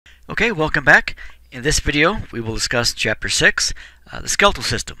Okay, welcome back. In this video, we will discuss Chapter 6, the skeletal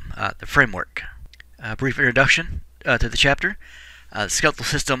system, the framework. A brief introduction to the chapter. The skeletal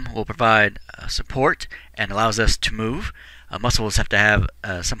system will provide support and allows us to move. Muscles have to have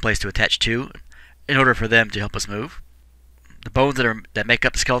some place to attach to in order for them to help us move. The bones that make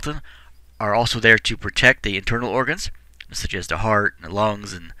up the skeleton are also there to protect the internal organs, such as the heart, and the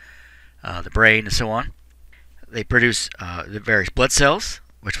lungs, and the brain, and so on. They produce the various blood cells,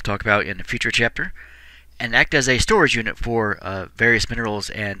 which we'll talk about in a future chapter, and act as a storage unit for various minerals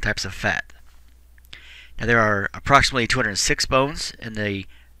and types of fat. Now, there are approximately 206 bones in the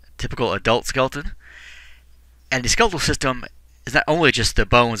typical adult skeleton, and the skeletal system is not only just the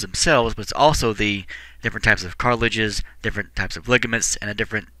bones themselves, but it's also the different types of cartilages, different types of ligaments, and the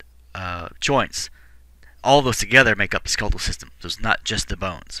different joints. All of those together make up the skeletal system, so it's not just the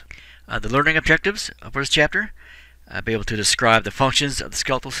bones. The learning objectives for this chapter: be able to describe the functions of the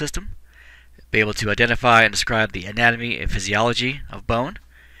skeletal system, be able to identify and describe the anatomy and physiology of bone,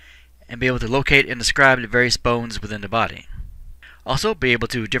 and be able to locate and describe the various bones within the body. Also, be able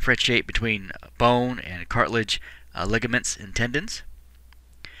to differentiate between bone and cartilage, ligaments, and tendons.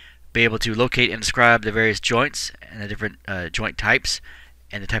 Be able to locate and describe the various joints and the different joint types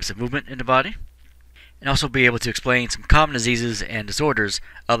and the types of movement in the body. And also be able to explain some common diseases and disorders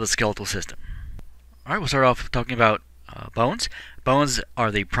of the skeletal system. Alright, we'll start off talking about bones. Bones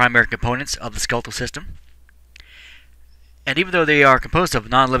are the primary components of the skeletal system. And even though they are composed of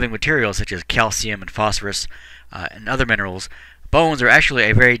non-living materials such as calcium and phosphorus and other minerals, bones are actually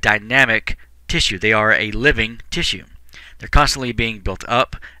a very dynamic tissue. They are a living tissue. They're constantly being built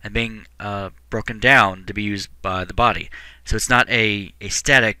up and being broken down to be used by the body. So it's not a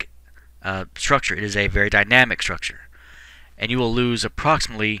static structure. It is a very dynamic structure. And you will lose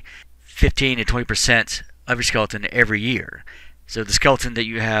approximately 15 to 20% of your skeleton every year. So the skeleton that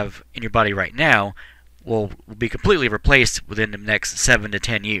you have in your body right now will be completely replaced within the next 7 to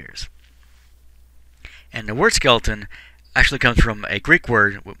 10 years. And the word skeleton actually comes from a Greek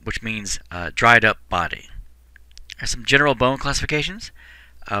word which means dried up body. There are some general bone classifications.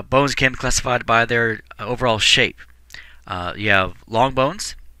 Bones can be classified by their overall shape. You have long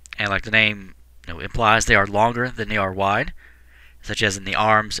bones, and like the name implies, they are longer than they are wide, such as in the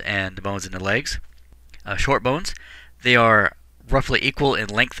arms and the bones in the legs. Short bones, they are roughly equal in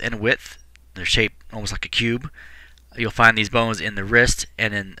length and width. They're shaped almost like a cube. You'll find these bones in the wrist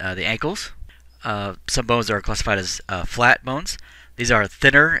and in the ankles. Some bones are classified as flat bones. These are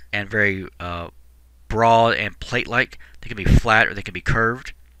thinner and very broad and plate-like. They can be flat or they can be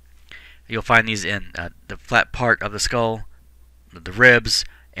curved. You'll find these in the flat part of the skull, the ribs,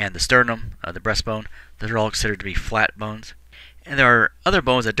 and the sternum, the breastbone. Those are all considered to be flat bones. And there are other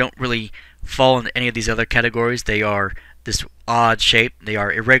bones that don't really fall into any of these other categories. They are this odd shape. They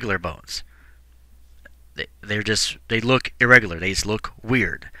are irregular bones. They look irregular. They just look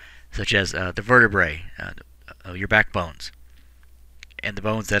weird, such as the vertebrae, your backbones, and the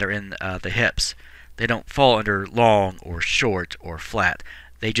bones that are in the hips. They don't fall under long or short or flat.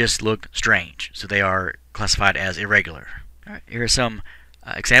 They just look strange, so they are classified as irregular. All right, here are some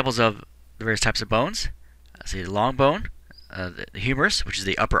examples of the various types of bones. See the long bone, the humerus, which is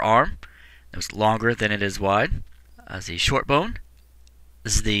the upper arm. It's longer than it is wide. The short bone.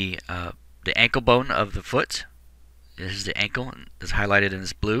 This is the ankle bone of the foot. This is the ankle, and it's highlighted in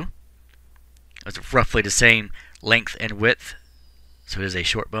this blue. It's roughly the same length and width, so it is a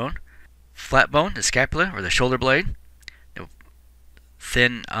short bone. Flat bone, the scapula or the shoulder blade.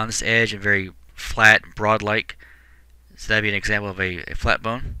 Thin on this edge and very flat and broad-like. So that'd be an example of a flat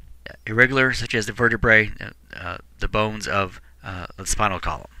bone. Irregular, such as the vertebrae, the bones of the spinal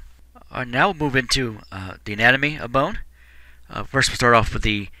column. Now we'll move into the anatomy of bone. First, we'll start off with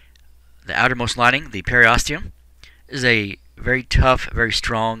the outermost lining, the periosteum. This is a very tough, very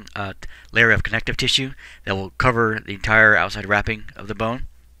strong layer of connective tissue that will cover the entire outside wrapping of the bone.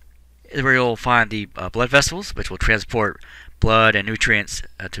 This is where you'll find the blood vessels, which will transport blood and nutrients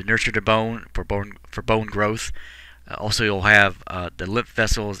to nurture the bone for bone growth. Also, you'll have the lymph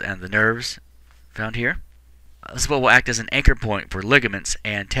vessels and the nerves found here. This is what will act as an anchor point for ligaments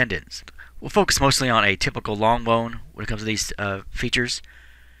and tendons. We'll focus mostly on a typical long bone when it comes to these features.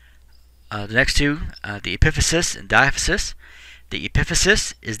 The next two, the epiphysis and diaphysis. The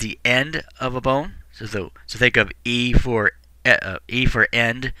epiphysis is the end of a bone. So think of E for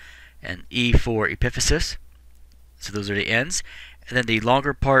end and E for epiphysis. So those are the ends. And then the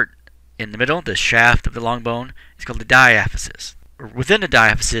longer part in the middle, the shaft of the long bone, is called the diaphysis. Within the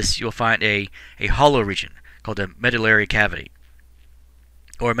diaphysis, you'll find a hollow region called the medullary cavity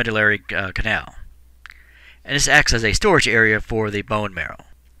or medullary canal. And this acts as a storage area for the bone marrow.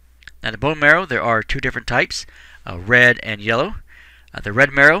 Now the bone marrow, there are two different types, red and yellow. The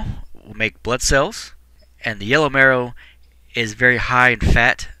red marrow will make blood cells, and the yellow marrow is very high in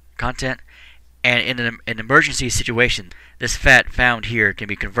fat content, and in an emergency situation, this fat found here can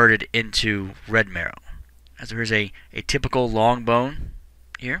be converted into red marrow. So here's a typical long bone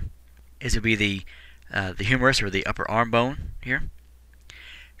here. This would be the humerus, or the upper arm bone here.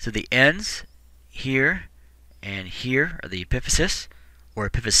 So the ends here and here are the epiphysis, or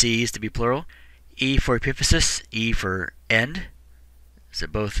epiphyses to be plural. E for epiphysis, E for end. So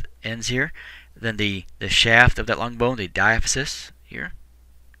both ends here. Then the shaft of that long bone, the diaphysis here.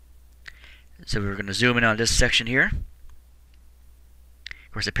 So we're going to zoom in on this section here.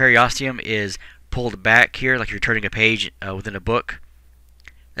 Of course, the periosteum is pulled back here, like you're turning a page within a book.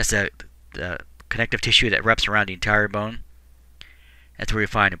 That's the connective tissue that wraps around the entire bone. That's where you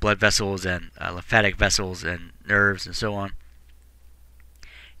find blood vessels and lymphatic vessels and nerves and so on.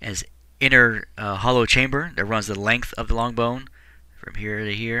 And this inner hollow chamber that runs the length of the long bone from here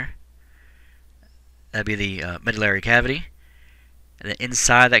to here. That'd be the medullary cavity. And then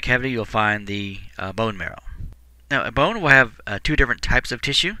inside that cavity you'll find the bone marrow. Now a bone will have two different types of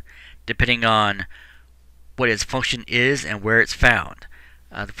tissue depending on what its function is and where it's found.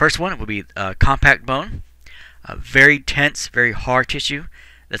 The first one will be compact bone, very tense, very hard tissue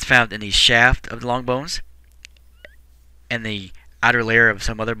that's found in the shaft of the long bones and the outer layer of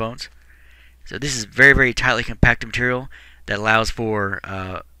some other bones. So this is very, very tightly compacted material that allows for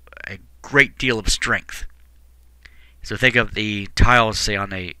a great deal of strength. So think of the tiles, say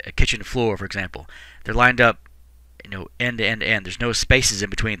on a kitchen floor, for example. They're lined up, end to end to end. There's no spaces in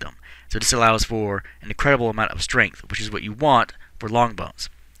between them. So this allows for an incredible amount of strength, which is what you want for long bones.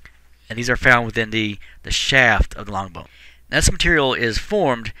 And these are found within the shaft of the long bone. Now, this material is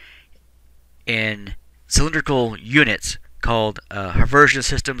formed in cylindrical units called Haversian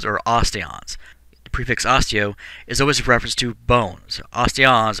systems, or osteons. The prefix osteo is always a reference to bones.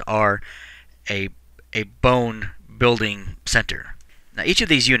 Osteons are a bone building center. Now each of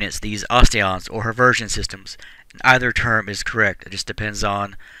these units, these osteons or Haversian systems, either term is correct. It just depends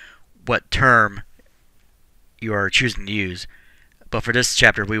on what term you are choosing to use. But for this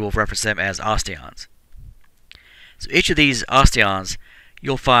chapter we will reference them as osteons. So each of these osteons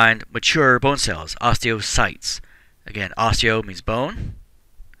you'll find mature bone cells, osteocytes. Again, osteo means bone,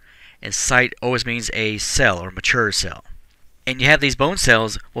 and cyte always means a cell or mature cell. And you have these bone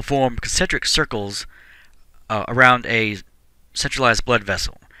cells will form concentric circles around a centralized blood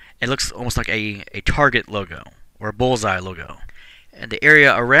vessel. It looks almost like a target logo or a bullseye logo. And the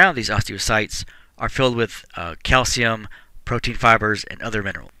area around these osteocytes are filled with calcium, protein fibers, and other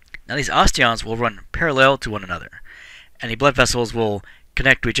minerals. Now these osteons will run parallel to one another, and the blood vessels will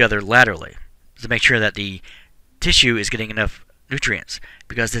connect to each other laterally to make sure that the tissue is getting enough nutrients,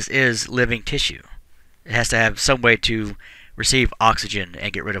 because this is living tissue. It has to have some way to receive oxygen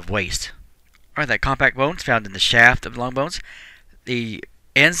and get rid of waste. Alright, that compact bone is found in the shaft of the long bones. The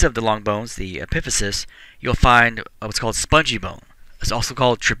ends of the long bones, the epiphysis, you'll find what's called spongy bone. It's also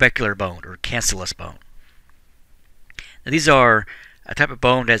called trabecular bone or cancellous bone. Now, these are a type of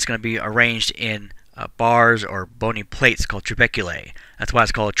bone that's going to be arranged in bars or bony plates called trabeculae. That's why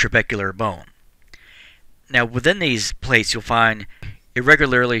it's called trabecular bone. Now within these plates you'll find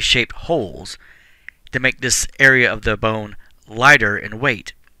irregularly shaped holes to make this area of the bone lighter in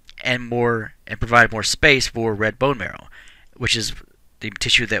weight and provide more space for red bone marrow, which is the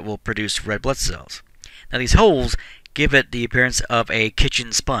tissue that will produce red blood cells. Now these holes give it the appearance of a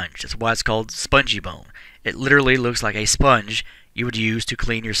kitchen sponge. That's why it's called spongy bone. It literally looks like a sponge you would use to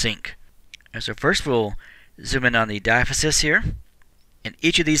clean your sink. And so first we'll zoom in on the diaphysis here. And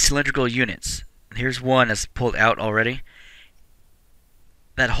each of these cylindrical units, and here's one that's pulled out already,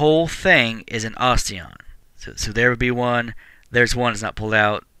 that whole thing is an osteon. So there would be one, there's one that's not pulled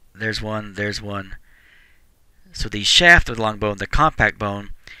out, there's one, there's one. So the shaft of the long bone, the compact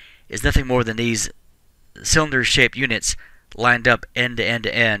bone, is nothing more than these cylinder-shaped units lined up end to end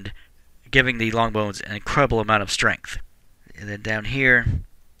to end, giving the long bones an incredible amount of strength. And then down here,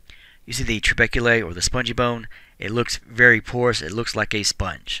 you see the trabeculae or the spongy bone. It looks very porous. It looks like a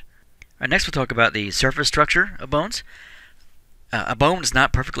sponge. All right, next we'll talk about the surface structure of bones. A bone is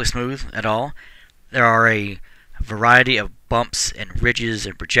not perfectly smooth at all. There are a variety of bumps and ridges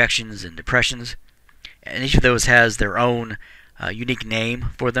and projections and depressions, and each of those has their own unique name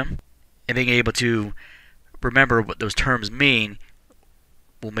for them. And being able to remember what those terms mean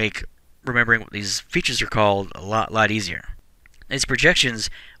will make remembering what these features are called a lot easier. These projections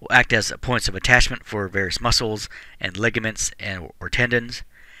will act as points of attachment for various muscles and ligaments or tendons,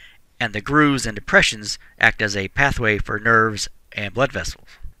 and the grooves and depressions act as a pathway for nerves and blood vessels.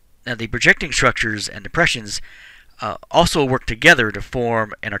 Now, the projecting structures and depressions also work together to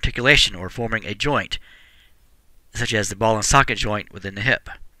form an articulation or forming a joint, such as the ball and socket joint within the hip.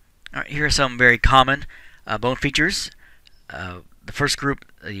 All right, here are some very common bone features. The first group,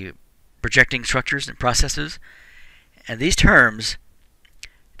 the projecting structures and processes. And these terms,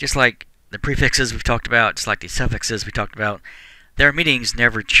 just like the prefixes we've talked about, just like the suffixes we talked about, their meanings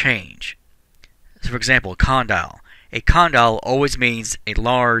never change. So for example, condyle. A condyle always means a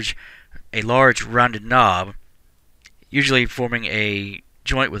large rounded knob, usually forming a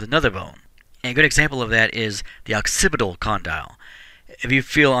joint with another bone. And a good example of that is the occipital condyle. If you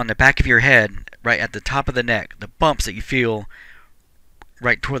feel on the back of your head, right at the top of the neck, the bumps that you feel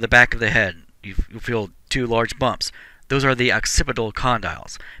right toward the back of the head, you'll feel two large bumps. Those are the occipital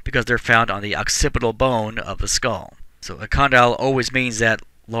condyles because they're found on the occipital bone of the skull. So a condyle always means that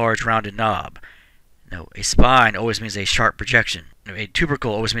large rounded knob. Now, a spine always means a sharp projection. A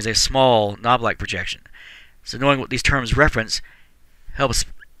tubercle always means a small knob-like projection. So knowing what these terms reference helps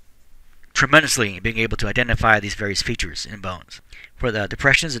tremendously in being able to identify these various features in bones. For the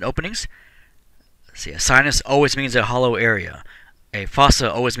depressions and openings, see, a sinus always means a hollow area. A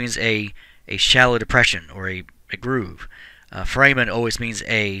fossa always means a shallow depression or a groove. Foramen always means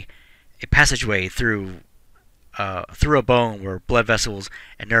a passageway through a bone where blood vessels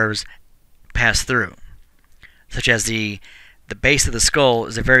and nerves pass through. Such as the base of the skull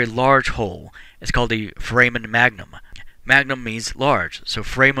is a very large hole. It's called the foramen magnum. Magnum means large, so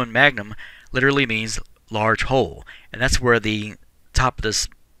foramen magnum literally means large hole, and that's where the top of this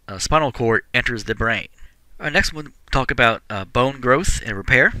spinal cord enters the brain. Next we'll talk about bone growth and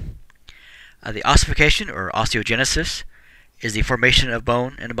repair. The ossification or osteogenesis is the formation of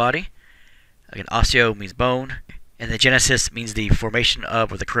bone in the body. Again, osteo means bone, and the genesis means the formation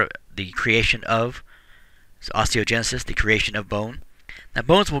of or the creation of. So osteogenesis, the creation of bone. Now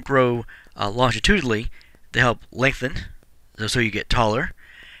bones will grow longitudinally to help lengthen, so you get taller,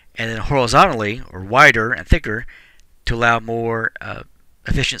 and then horizontally or wider and thicker to allow more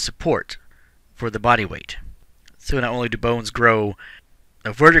efficient support for the body weight. So not only do bones grow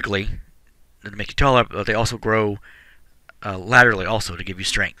vertically to make you taller, but they also grow laterally also to give you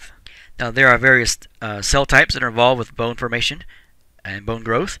strength. Now there are various cell types that are involved with bone formation and bone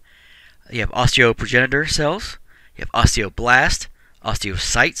growth. You have osteoprogenitor cells, you have osteoblast,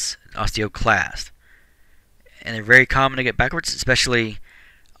 osteocytes, and osteoclast. And they're very common to get backwards, especially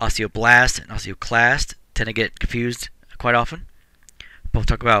osteoblast and osteoclast tend to get confused quite often. We'll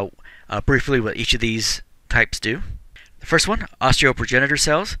talk about briefly what each of these types do. The first one, osteoprogenitor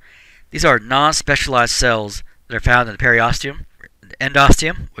cells. These are non-specialized cells that are found in the periosteum, the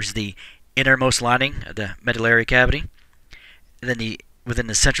endosteum, which is the innermost lining of the medullary cavity, and then within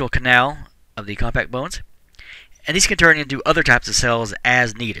the central canal of the compact bones. And these can turn into other types of cells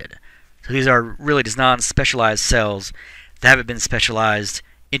as needed. So these are really just non-specialized cells that haven't been specialized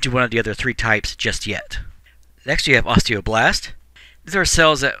into one of the other three types just yet. Next you have osteoblast. These are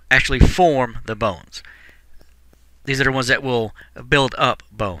cells that actually form the bones. These are the ones that will build up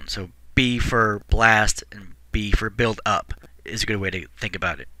bone. So B for blast and B for build up is a good way to think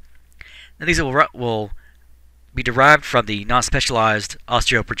about it. Now these will be derived from the non-specialized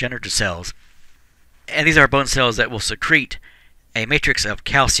osteoprogenitor cells. And these are bone cells that will secrete a matrix of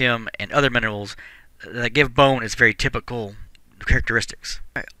calcium and other minerals that give bone its very typical characteristics.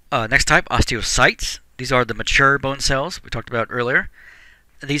 Next type, osteocytes. These are the mature bone cells we talked about earlier.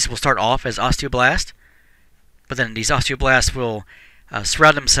 These will start off as osteoblast, but then these osteoblasts will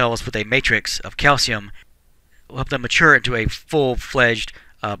surround themselves with a matrix of calcium, will help them mature into a full-fledged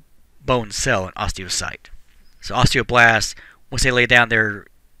bone cell, an osteocyte. So osteoblasts, once they lay down the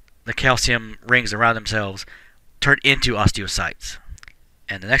calcium rings around themselves, turn into osteocytes.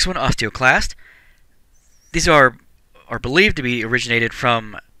 And the next one, osteoclast. These are believed to be originated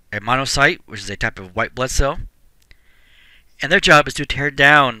from a monocyte, which is a type of white blood cell. And their job is to tear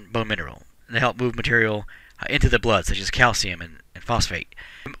down bone mineral and to help move material into the blood, such as calcium and phosphate.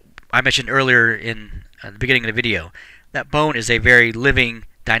 I mentioned earlier in the beginning of the video that bone is a very living,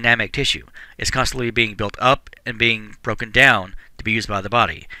 dynamic tissue. It's constantly being built up and being broken down to be used by the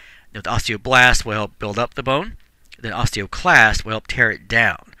body. The osteoblast will help build up the bone, then osteoclast will help tear it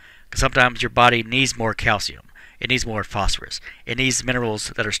down. Because sometimes your body needs more calcium, it needs more phosphorus, it needs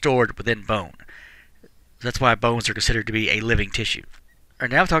minerals that are stored within bone. That's why bones are considered to be a living tissue. All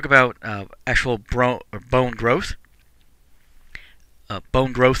right, now we'll talk about actual bone growth.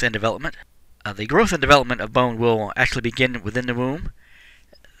 Bone growth and development. The growth and development of bone will actually begin within the womb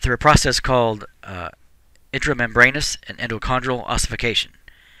through a process called intramembranous and endochondral ossification.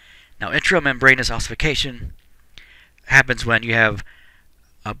 Now, intramembranous ossification happens when you have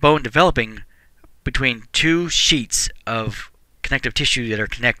bone developing between two sheets of connective tissue that are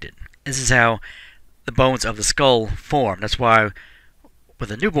connected. This is how the bones of the skull form. That's why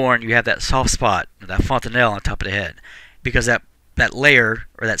with a newborn you have that soft spot, that fontanelle on top of the head, because that layer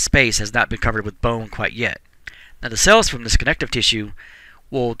or that space has not been covered with bone quite yet. Now the cells from this connective tissue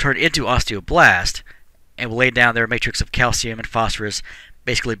will turn into osteoblast and will lay down their matrix of calcium and phosphorus,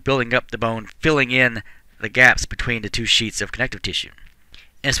 basically building up the bone, filling in the gaps between the two sheets of connective tissue.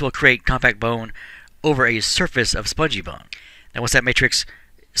 And this will create compact bone over a surface of spongy bone. Now once that matrix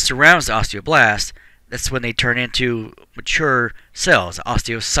surrounds the osteoblast, that's when they turn into mature cells,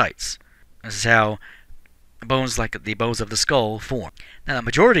 osteocytes. This is how bones like the bones of the skull form. Now the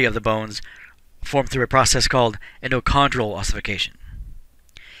majority of the bones form through a process called endochondral ossification.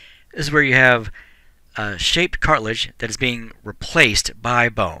 This is where you have shaped cartilage that is being replaced by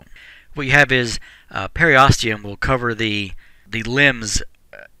bone. What you have is periosteum will cover the limbs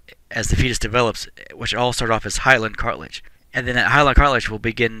as the fetus develops, which all start off as hyaline cartilage. And then that hyaline cartilage will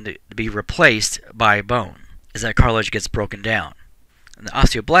begin to be replaced by bone as that cartilage gets broken down. And the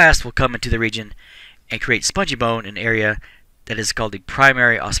osteoblast will come into the region and create spongy bone in an area that is called the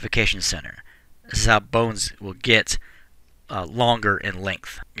primary ossification center. This is how bones will get longer in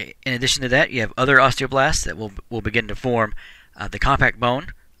length. In addition to that, you have other osteoblasts that will begin to form the compact bone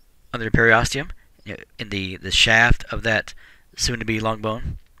under the periosteum, in the shaft of that soon-to-be long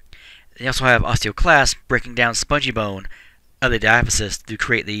bone. You also have osteoclasts breaking down spongy bone of the diaphysis to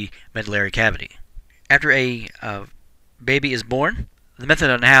create the medullary cavity. After a baby is born, the method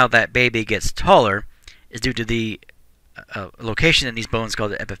on how that baby gets taller is due to the location in these bones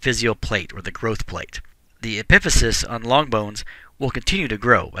called the epiphyseal plate, or the growth plate. The epiphysis on long bones will continue to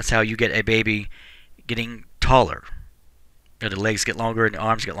grow. That's how you get a baby getting taller. The legs get longer and the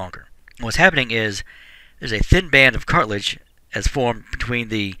arms get longer. And what's happening is there's a thin band of cartilage that's formed between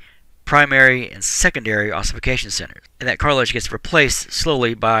the primary and secondary ossification centers. And that cartilage gets replaced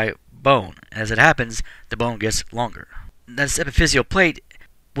slowly by bone. As it happens, the bone gets longer. This epiphyseal plate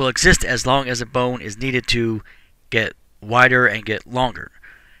will exist as long as a bone is needed to get wider and get longer.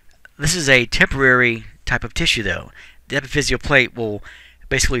 This is a temporary type of tissue, though. The epiphyseal plate will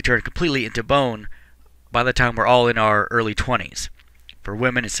basically turn completely into bone by the time we're all in our early 20s. For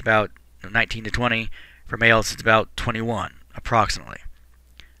women, it's about 19 to 20. For males, it's about 21, approximately.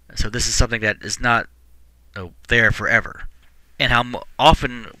 So this is something that is not there forever. And how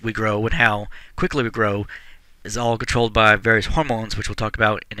often we grow and how quickly we grow is all controlled by various hormones, which we'll talk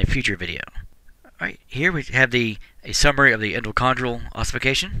about in a future video. Alright, here we have a summary of the endochondral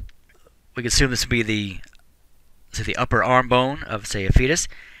ossification. We can assume this would be the upper arm bone of, say, a fetus.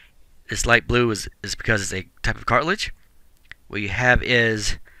 This light blue is because it's a type of cartilage. What you have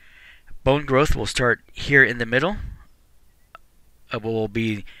is bone growth will start here in the middle of what will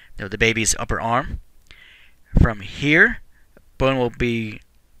be the baby's upper arm. From here, bone will be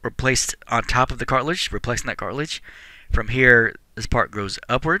replaced on top of the cartilage, replacing that cartilage. From here, this part grows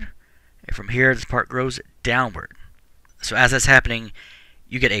upward, and from here, this part grows downward. So as that's happening,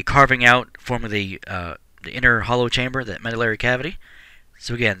 you get a carving out, forming the inner hollow chamber, that medullary cavity.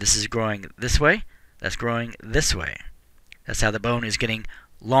 So again, this is growing this way, that's growing this way. That's how the bone is getting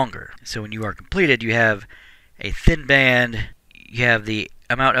longer. So when you are completed, you have a thin band, you have the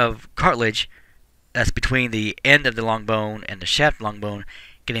amount of cartilage that's between the end of the long bone and the shaft of the long bone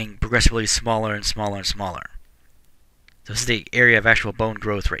getting progressively smaller and smaller and smaller. So this is the area of actual bone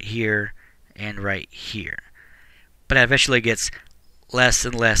growth right here and right here. But it eventually gets less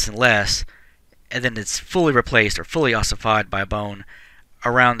and less and less, and then it's fully replaced or fully ossified by bone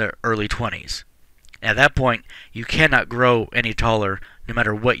around the early 20s. And at that point, you cannot grow any taller no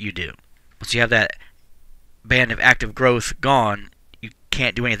matter what you do. Once you have that band of active growth gone, you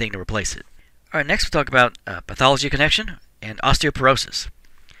can't do anything to replace it. Alright, next we'll talk about pathology of connection and osteoporosis.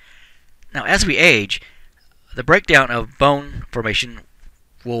 Now, as we age, the breakdown of bone formation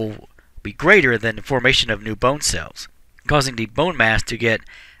will be greater than the formation of new bone cells, causing the bone mass to get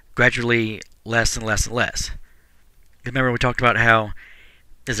gradually less and less and less. Remember we talked about how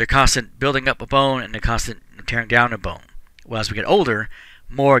there's a constant building up of bone and a constant tearing down of bone. Well, as we get older,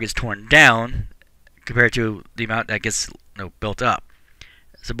 more gets torn down compared to the amount that gets built up.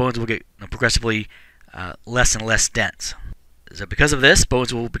 So bones will get progressively less and less dense. So because of this,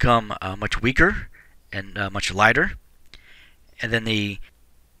 bones will become much weaker and much lighter. And then the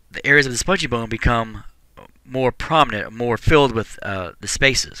areas of the spongy bone become more prominent, more filled with the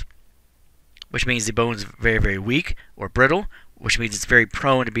spaces, which means the bone is very, very weak or brittle, which means it's very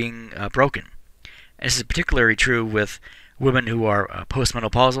prone to being broken. And this is particularly true with women who are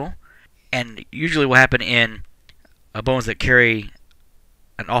postmenopausal, and usually will happen in bones that carry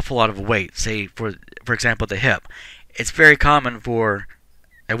an awful lot of weight. Say, for example, the hip. It's very common for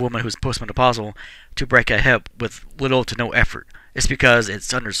a woman who's postmenopausal to break a hip with little to no effort. It's because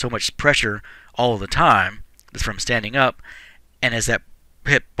it's under so much pressure all the time from standing up, and as that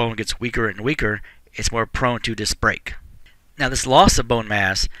hip bone gets weaker and weaker, it's more prone to disc break. Now, this loss of bone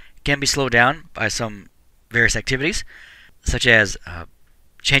mass can be slowed down by some various activities, such as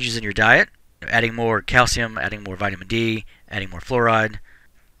changes in your diet, adding more calcium, adding more vitamin D, adding more fluoride.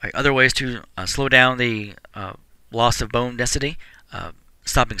 Other ways to slow down the loss of bone density,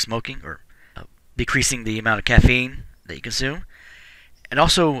 stopping smoking or decreasing the amount of caffeine that you consume, and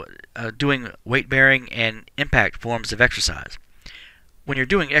also doing weight-bearing and impact forms of exercise. When you're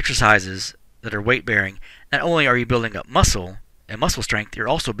doing exercises that are weight-bearing, not only are you building up muscle and muscle strength, you're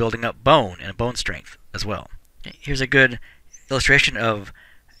also building up bone and bone strength as well. Here's a good illustration of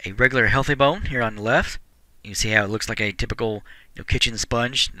a regular healthy bone here on the left. You can see how it looks like a typical kitchen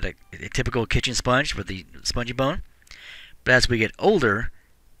sponge, like a typical kitchen sponge with the spongy bone. But as we get older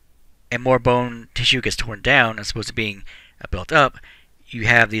and more bone tissue gets torn down as opposed to being built up, you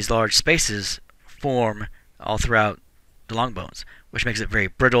have these large spaces form all throughout the long bones, which makes it very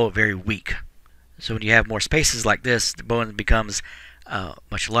brittle, very weak. So when you have more spaces like this, the bone becomes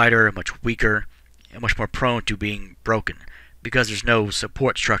much lighter, much weaker, and much more prone to being broken because there's no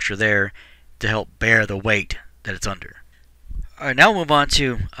support structure there to help bear the weight that it's under. Alright, now we'll move on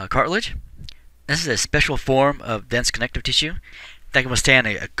to cartilage. This is a special form of dense connective tissue that can withstand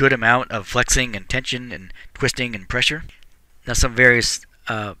a good amount of flexing and tension and twisting and pressure. Now, some various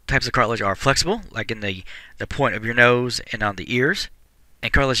types of cartilage are flexible, like in the point of your nose and on the ears.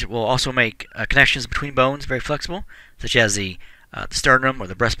 And cartilage will also make connections between bones very flexible, such as the sternum or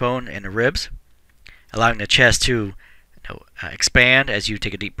the breastbone and the ribs, allowing the chest to expand as you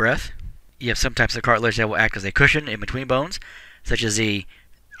take a deep breath. You have some types of cartilage that will act as a cushion in between bones, such as the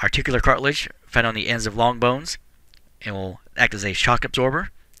articular cartilage found on the ends of long bones, and will act as a shock absorber.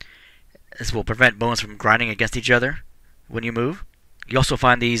 This will prevent bones from grinding against each other when you move. You also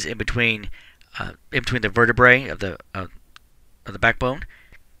find these in between the vertebrae of the backbone.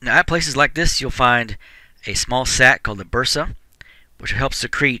 Now, at places like this, you'll find a small sac called the bursa, which helps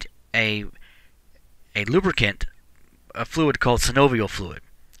secrete a lubricant, a fluid called synovial fluid,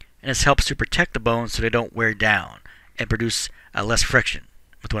 and this helps to protect the bones so they don't wear down and produce less friction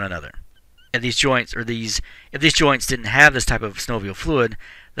with one another. If these joints didn't have this type of synovial fluid,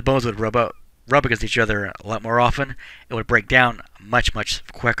 the bones would rub against each other a lot more often. It would break down much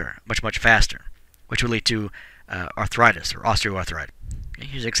quicker, much faster, which would lead to arthritis or osteoarthritis.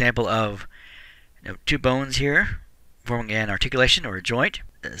 Here's an example of two bones here forming an articulation or a joint.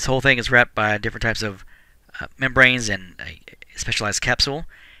 This whole thing is wrapped by different types of membranes and a specialized capsule,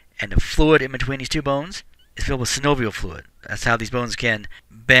 and the fluid in between these two bones is filled with synovial fluid. That's how these bones can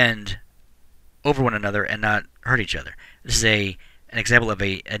bend over one another and not hurt each other. This is an example of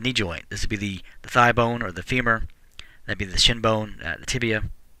a knee joint. This would be the thigh bone or the femur. That'd be the shin bone, the tibia.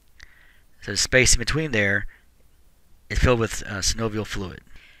 So the space in between there is filled with synovial fluid.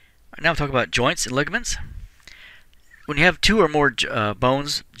 Right, now we'll talk about joints and ligaments. When you have two or more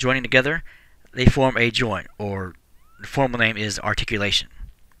bones joining together, they form a joint, or the formal name is articulation.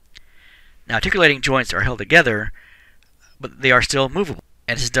 Now, articulating joints are held together, but they are still movable,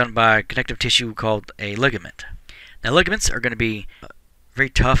 and this is done by connective tissue called a ligament. Now, ligaments are going to be very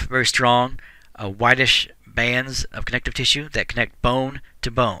tough, very strong, whitish bands of connective tissue that connect bone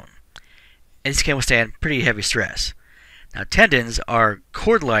to bone. And these can withstand pretty heavy stress. Now, tendons are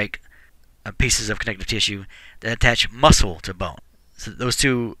cord-like pieces of connective tissue that attach muscle to bone. So those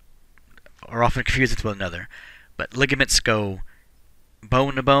two are often confused with one another, but ligaments go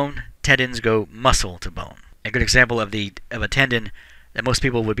bone to bone, tendons go muscle to bone. A good example of a tendon that most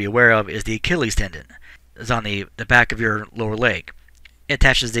people would be aware of is the Achilles tendon. It's on the back of your lower leg. It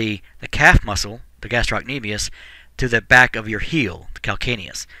attaches the calf muscle, the gastrocnemius, to the back of your heel, the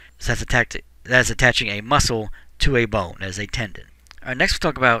calcaneus. So that's attaching a muscle to a bone as a tendon. Alright, next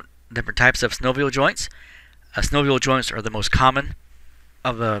we'll talk about different types of synovial joints. Synovial joints are the most common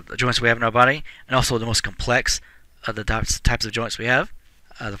of the joints we have in our body, and also the most complex of the types of joints we have.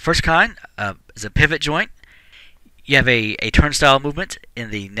 The first kind is a pivot joint. You have a turnstile movement in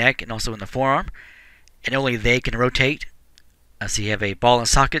the neck and also in the forearm, and only they can rotate. So you have a ball and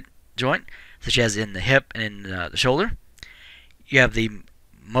socket joint, such as in the hip and in the shoulder. You have the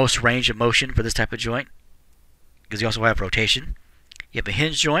most range of motion for this type of joint, because you also have rotation. You have a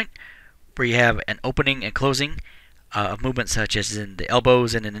hinge joint, where you have an opening and closing of movements such as in the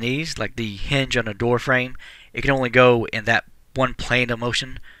elbows and in the knees, like the hinge on a door frame. It can only go in that one plane of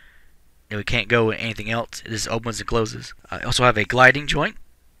motion. It can't go in anything else. It just opens and closes. You also have a gliding joint,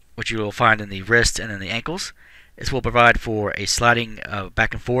 which you will find in the wrist and in the ankles. This will provide for a sliding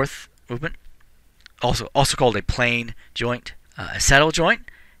back and forth movement, also called a plane joint. A saddle joint,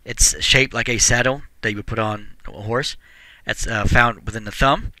 it's shaped like a saddle that you would put on a horse. That's found within the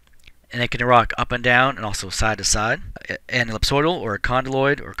thumb, and it can rock up and down and also side to side. An ellipsoidal or a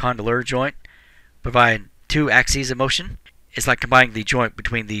condyloid or condylar joint provide two axes of motion. It's like combining the joint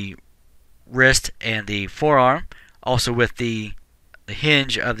between the wrist and the forearm, also with the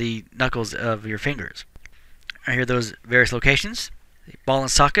hinge of the knuckles of your fingers. Right here are those various locations. The ball and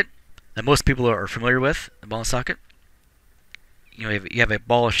socket that most people are familiar with, the ball and socket. You have a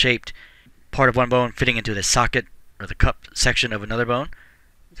ball-shaped part of one bone fitting into the socket or the cup section of another bone.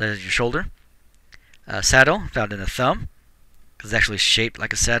 That is your shoulder. Saddle, found in the thumb, because it's actually shaped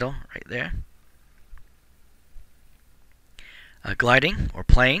like a saddle right there. Gliding or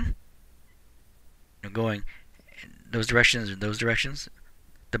plane, going in those directions and those directions.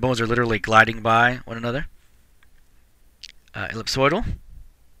 The bones are literally gliding by one another. Ellipsoidal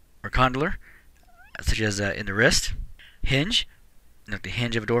or condylar, such as in the wrist. Hinge, like the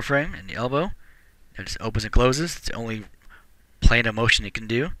hinge of a door frame in the elbow. It just opens and closes. It's the only plane of motion it can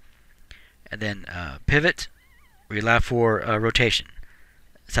do. And then pivot, where you allow for rotation.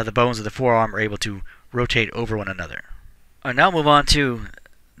 That's how the bones of the forearm are able to rotate over one another. Alright, now we'll move on to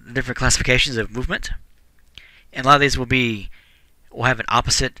the different classifications of movement. And a lot of these will have an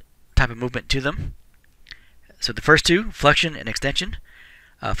opposite type of movement to them. So the first two, flexion and extension.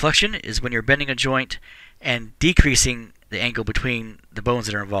 Flexion is when you're bending a joint and decreasing the angle between the bones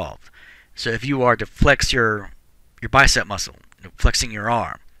that are involved. So if you are to flex your bicep muscle, flexing your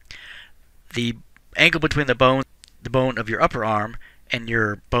arm, the angle between the bone of your upper arm and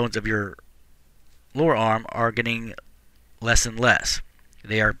your bones of your lower arm are getting less and less.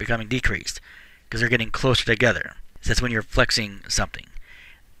 They are becoming decreased because they're getting closer together. So that's when you're flexing something.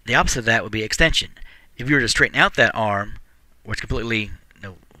 The opposite of that would be extension. If you were to straighten out that arm, where it's completely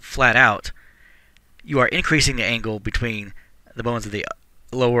flat out, you are increasing the angle between the bones of the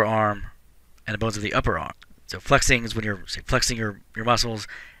lower arm and the bones of the upper arm. So flexing is when you're flexing your muscles.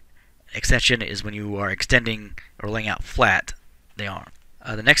 Extension is when you are extending or laying out flat the arm.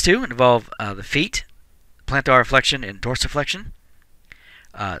 The next two involve the feet, plantar flexion and dorsiflexion.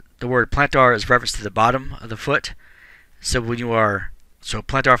 The word plantar is reference to the bottom of the foot. So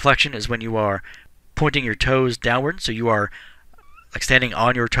plantar flexion is when you are pointing your toes downward. So you are like standing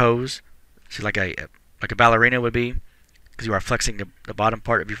on your toes, so like a ballerina would be, because you are flexing the bottom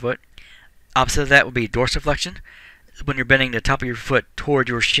part of your foot. Opposite of that would be dorsiflexion, when you're bending the top of your foot toward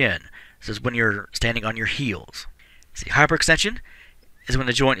your shin. This is when you're standing on your heels. See, hyperextension is when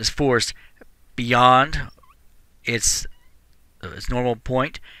the joint is forced beyond its normal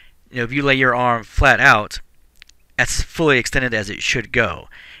point. If you lay your arm flat out, that's fully extended as it should go.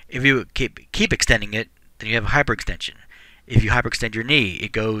 If you keep extending it, then you have hyperextension. If you hyperextend your knee,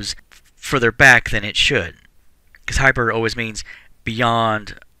 it goes further back than it should, because hyper always means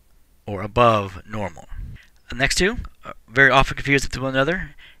beyond or above normal. The next two are very often confused with one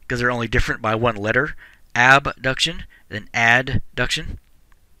another because they're only different by one letter: abduction and adduction.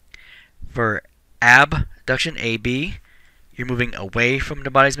 For abduction, AB, you're moving away from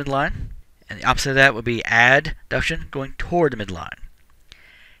the body's midline, and the opposite of that would be adduction, going toward the midline.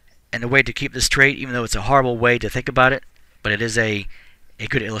 And the way to keep this straight, even though it's a horrible way to think about it, but it is a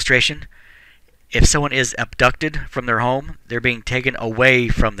good illustration. If someone is abducted from their home, they're being taken away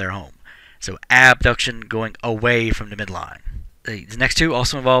from their home. So abduction, going away from the midline. The next two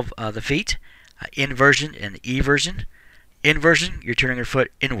also involve the feet, inversion and eversion. Inversion, you're turning your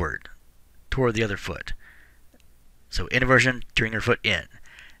foot inward toward the other foot. So inversion, turning your foot in.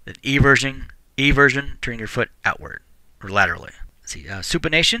 Then eversion, turning your foot outward or laterally. Let's see,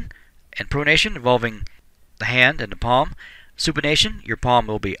 supination and pronation involving the hand and the palm. Supination, your palm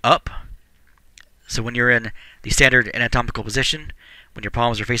will be up. So when you're in the standard anatomical position, when your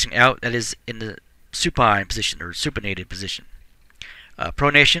palms are facing out, that is in the supine position or supinated position.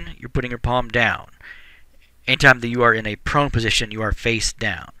 Pronation, you're putting your palm down. Anytime that you are in a prone position, you are face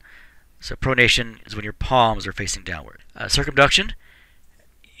down. So pronation is when your palms are facing downward. Circumduction,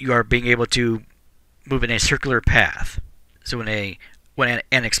 you are being able to move in a circular path. So when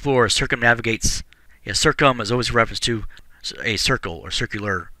an explorer circumnavigates, circum is always a reference to a circle or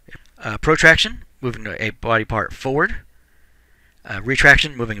circular. Protraction, moving a body part forward.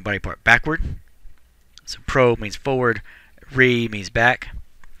 Retraction, moving a body part backward. So pro means forward, re means back.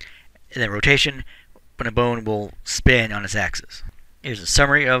 And then rotation, when a bone will spin on its axis. Here's a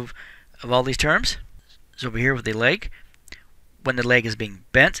summary of all these terms. So over here with the leg, when the leg is being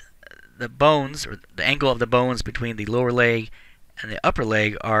bent, the bones, or the angle of the bones between the lower leg and the upper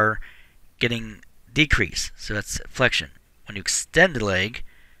leg are getting decreased. So that's flexion. When you extend the leg,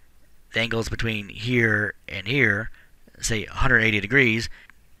 the angles between here and here, say 180 degrees,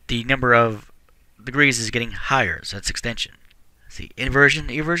 the number of degrees is getting higher, so that's extension. See, inversion,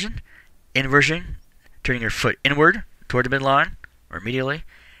 eversion. Inversion, turning your foot inward toward the midline or medially.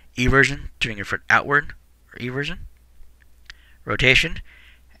 Eversion, turning your foot outward or eversion. Rotation,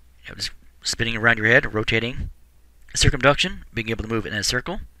 just spinning around your head, rotating. Circumduction, being able to move in a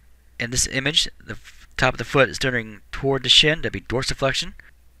circle. In this image, the top of the foot is turning toward the shin, that'd be dorsiflexion.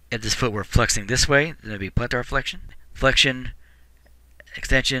 If this foot were flexing this way, then it'd be plantar flexion. Flexion,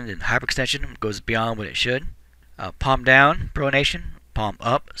 extension, and hyperextension goes beyond what it should. Palm down, pronation. Palm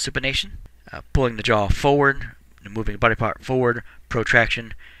up, supination. Pulling the jaw forward, moving the body part forward,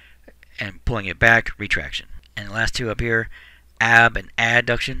 protraction, and pulling it back, retraction. And the last two up here, ab and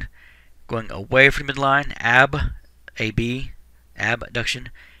adduction, going away from the midline, ab, AB, abduction,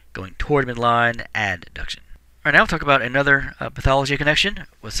 going toward midline, adduction. Alright, now we'll talk about another pathology connection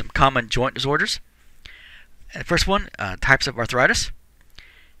with some common joint disorders. And the first one, types of arthritis.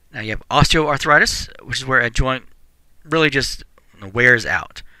 Now you have osteoarthritis, which is where a joint really just wears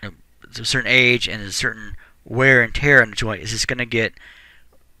out. At a certain age and a certain wear and tear on the joint, it's just going to get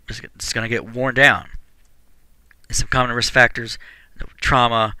worn down. And some common risk factors: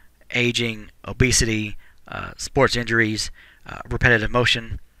 trauma, aging, obesity, sports injuries, repetitive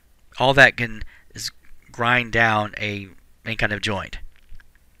motion. All that can grind down any kind of joint.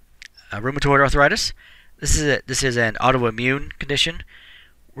 Rheumatoid arthritis. This is an autoimmune condition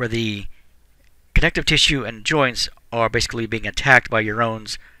where the connective tissue and joints are basically being attacked by your own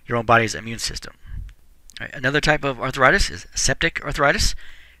body's immune system. Right, another type of arthritis is septic arthritis.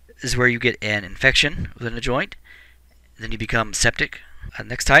 This is where you get an infection within a joint, then you become septic.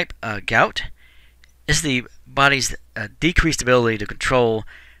 Next type, gout. This is the body's decreased ability to control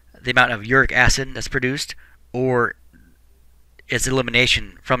the amount of uric acid that's produced or its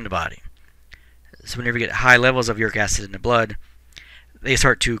elimination from the body. So whenever you get high levels of uric acid in the blood, they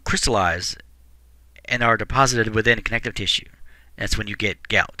start to crystallize and are deposited within connective tissue. That's when you get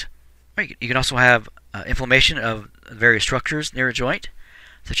gout. Right, you can also have inflammation of various structures near a joint,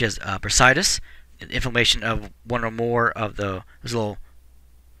 such as bursitis, inflammation of one or more of those little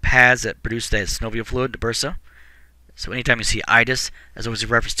pads that produce the synovial fluid, the bursa. So anytime you see itis, there's always a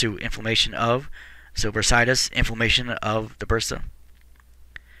reference to inflammation of. So bursitis, inflammation of the bursa.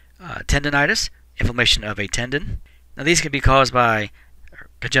 Tendinitis, inflammation of a tendon. Now these can be caused by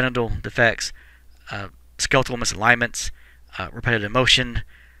congenital defects, skeletal misalignments, repetitive motion,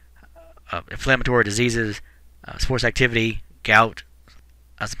 inflammatory diseases, sports activity, gout.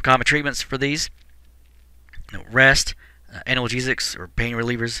 Some common treatments for these: rest, analgesics or pain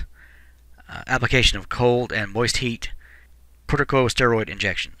relievers, application of cold and moist heat, corticosteroid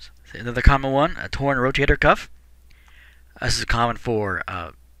injections. Another common one, a torn rotator cuff. This is common for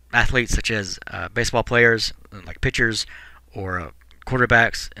athletes such as baseball players, like pitchers, or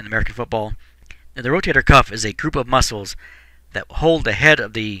quarterbacks in American football. Now, the rotator cuff is a group of muscles that hold the head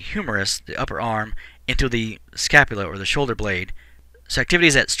of the humerus, the upper arm, into the scapula or the shoulder blade. So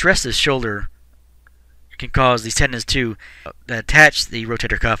activities that stress the shoulder can cause these tendons to attach the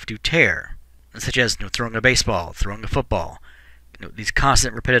rotator cuff to tear, such as throwing a baseball, throwing a football. These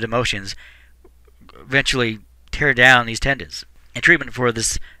constant repetitive motions eventually tear down these tendons. And treatment for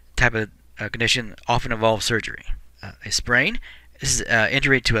this type of condition often involves surgery. A sprain. This is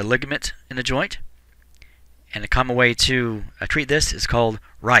injury to a ligament in the joint. And a common way to treat this is called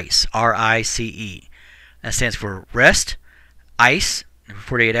RICE, R-I-C-E. That stands for rest, ice, for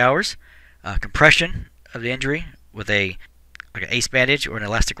 48 hours, compression of the injury with like an ace bandage or an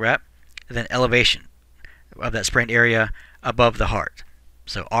elastic wrap, and then elevation of that sprained area above the heart.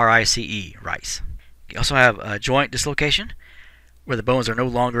 So R-I-C-E, RICE. You also have joint dislocation, where the bones are no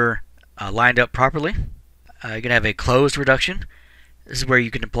longer lined up properly. You're going to have a closed reduction. This is where you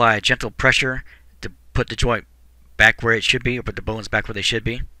can apply gentle pressure to put the joint back where it should be, or put the bones back where they should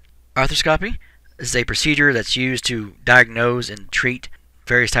be. Arthroscopy. This is a procedure that's used to diagnose and treat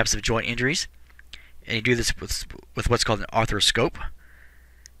various types of joint injuries. And you do this with what's called an arthroscope.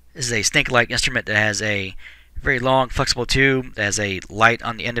 This is a snake-like instrument that has a very long, flexible tube that has a light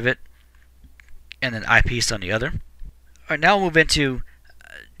on the end of it, and an eyepiece on the other. Alright, now we'll move into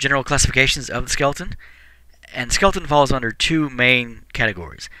general classifications of the skeleton. And the skeleton falls under two main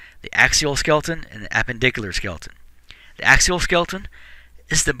categories: the axial skeleton and the appendicular skeleton. The axial skeleton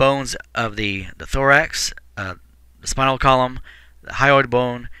is the bones of the thorax, the spinal column, the hyoid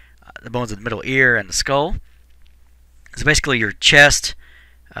bone, the bones of the middle ear, and the skull. It's basically your chest,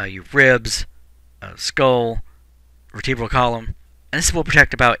 your ribs, skull, vertebral column, And this will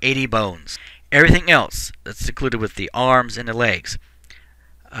protect about 80 bones. Everything else that's included with the arms and the legs.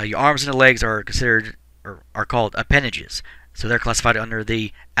 Your arms and the legs are considered, or are called appendages. So they're classified under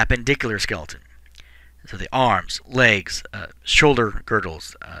the appendicular skeleton. So the arms, legs, shoulder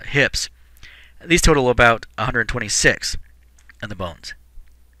girdles, hips. These total about 126 of the bones.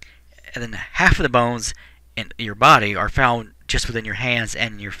 And then half of the bones in your body are found just within your hands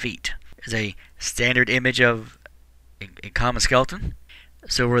and your feet. There's a standard image of a common skeleton.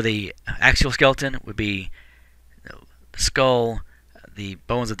 So where the axial skeleton would be the skull, the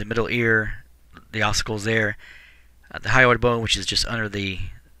bones of the middle ear, the ossicles there, the hyoid bone, which is just under the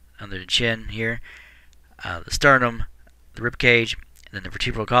chin here, the sternum, the rib cage, and then the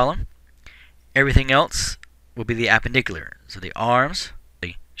vertebral column. Everything else will be the appendicular. So the arms,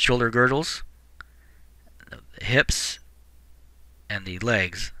 the shoulder girdles, the hips, and the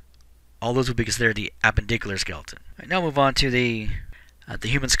legs. All those will be considered the appendicular skeleton. Right, now move on to the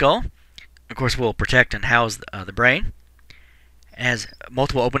human skull. Of course, will protect and house the brain. It has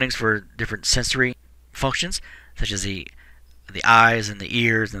multiple openings for different sensory functions, such as the eyes and the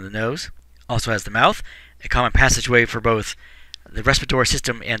ears and the nose. Also has the mouth, a common passageway for both the respiratory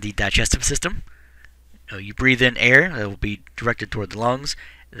system and the digestive system. You breathe in air that will be directed toward the lungs,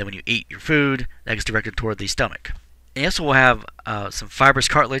 and then when you eat your food, that gets directed toward the stomach. And you also will have some fibrous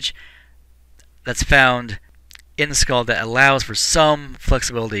cartilage that's found in the skull that allows for some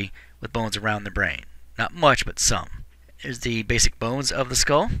flexibility with bones around the brain. Not much, but some. Here's the basic bones of the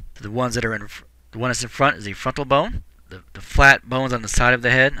skull. The ones that are the one that's in front is the frontal bone. The flat bones on the side of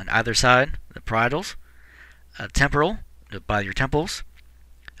the head, on either side, the parietals. Temporal, by your temples.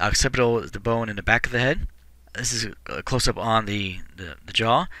 Occipital is the bone in the back of the head. This is a close-up on the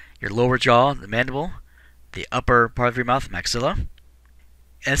jaw. Your lower jaw, the mandible. The upper part of your mouth, maxilla.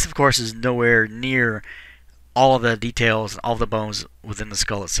 And this, of course, is nowhere near all of the details and all of the bones within the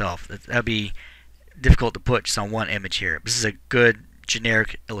skull itself. That would be difficult to put just on one image here. This is a good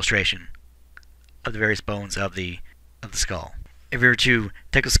generic illustration of the various bones of the skull. If you were to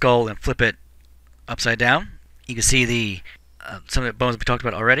take a skull and flip it upside down, you can see some of the bones we talked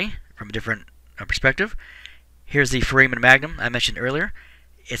about already from a different perspective. Here's the foramen magnum I mentioned earlier.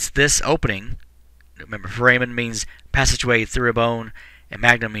 It's this opening. Remember, foramen means passageway through a bone, and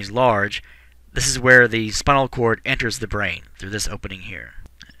magnum means large. This is where the spinal cord enters the brain, through this opening here.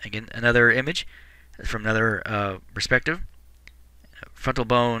 Again, another image from another perspective. Frontal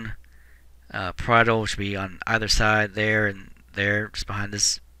bone, parietal, which would be on either side, there and there, just behind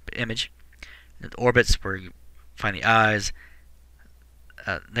this image. The orbits, where you find the eyes.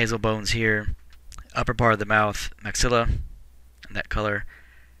 Nasal bones here. Upper part of the mouth, maxilla, in that color.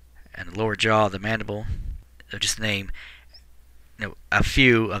 And the lower jaw, the mandible. Just to name a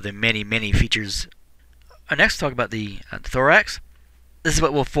few of the many, many features. Next, talk about the thorax. This is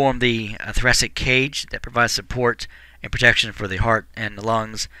what will form the thoracic cage that provides support and protection for the heart and the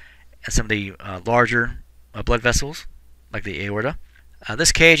lungs and some of the larger blood vessels, like the aorta.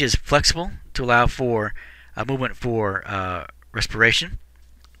 This cage is flexible to allow for movement for respiration,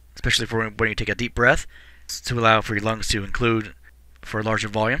 especially for when you take a deep breath, to allow for your lungs to include for a larger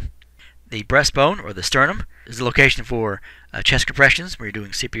volume. The breastbone, or the sternum, is the location for chest compressions when you're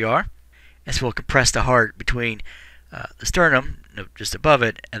doing CPR. This will compress the heart between the sternum, just above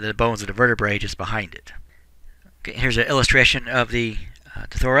it, and the bones of the vertebrae just behind it. Okay, here's an illustration of the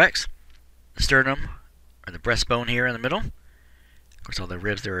thorax. The sternum, or the breastbone here in the middle. Of course, all the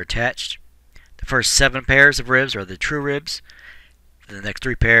ribs that are attached. The first 7 pairs of ribs are the true ribs. Then the next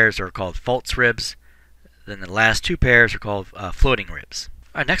 3 pairs are called false ribs. Then the last 2 pairs are called floating ribs.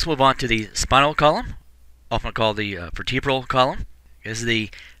 Alright, next we'll move on to the spinal column, often called the vertebral column. This is the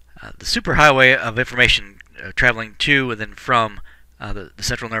superhighway of information traveling to and then from the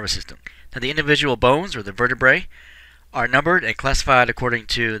central nervous system. Now, the individual bones, or the vertebrae, are numbered and classified according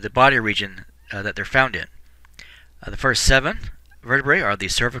to the body region that they're found in. The first 7 vertebrae are the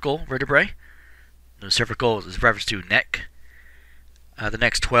cervical vertebrae. The cervical is reference to neck. The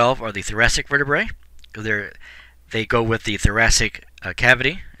next 12 are the thoracic vertebrae. They go with the thoracic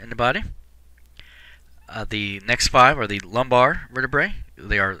cavity in the body. The next 5 are the lumbar vertebrae.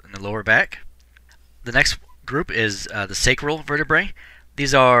 They are in the lower back. The next group is the sacral vertebrae.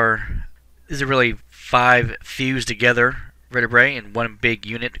 These are really 5 fused together vertebrae in one big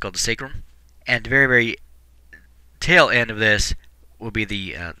unit called the sacrum. And the very, very tail end of this will be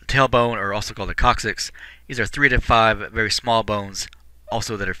the tailbone, or also called the coccyx. These are 3 to 5 very small bones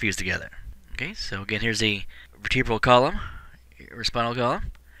also that are fused together. Okay, so again, here's the vertebral column, or spinal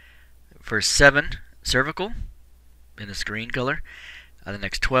column. First 7, cervical, in this green color. The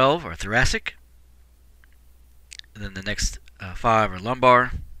next 12 are thoracic. And then the next 5 are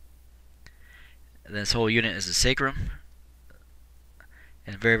lumbar. And this whole unit is the sacrum.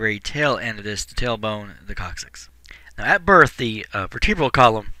 And the very tail end of this, the tailbone, the coccyx. Now at birth, the vertebral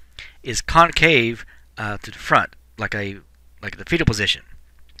column is concave to the front, like the fetal position.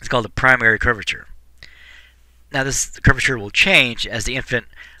 It's called the primary curvature. Now this curvature will change as the infant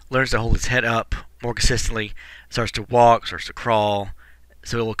learns to hold its head up more consistently, starts to walk, starts to crawl,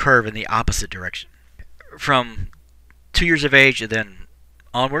 so it will curve in the opposite direction. From 2 years of age and then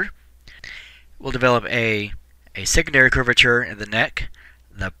onward, we'll develop a secondary curvature in the neck,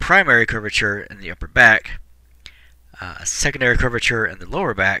 the primary curvature in the upper back, a secondary curvature in the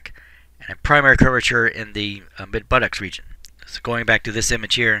lower back, and a primary curvature in the mid-buttocks region. So going back to this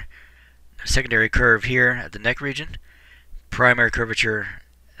image here, a secondary curve here at the neck region, primary curvature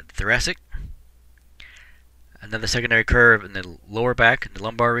at the thoracic, another secondary curve in the lower back in the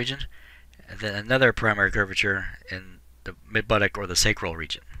lumbar region, and then another primary curvature in the mid-buttock or the sacral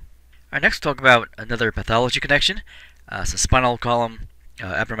region. Alright, next we'll talk about another pathology connection, so spinal column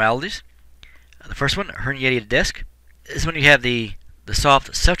abnormalities. The first one, herniated disc, is when you have the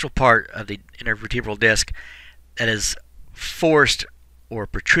soft central part of the intervertebral disc that is forced or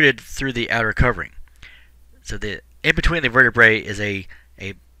protruded through the outer covering. So in between the vertebrae is a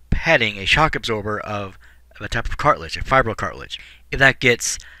padding, a shock absorber of a type of cartilage, a fibrocartilage. If that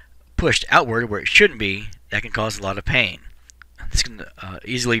gets pushed outward where it shouldn't be, that can cause a lot of pain. This can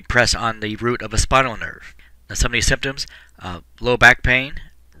easily press on the root of a spinal nerve. Now some of these symptoms, low back pain,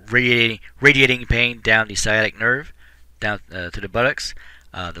 radiating pain down the sciatic nerve, down to the buttocks,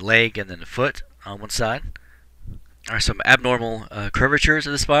 the leg, and then the foot on one side. Are some abnormal curvatures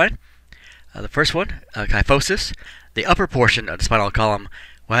of the spine. The first one, kyphosis. The upper portion of the spinal column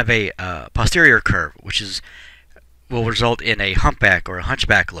will have a posterior curve, which will result in a humpback or a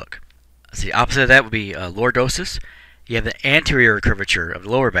hunchback look. So the opposite of that would be lordosis. You have the anterior curvature of the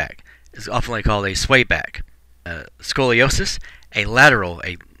lower back. It's often called a sway back. Scoliosis, a lateral,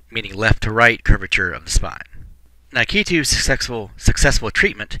 meaning left to right curvature of the spine. Now, key to successful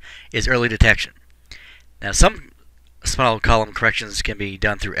treatment is early detection. Now, some spinal column corrections can be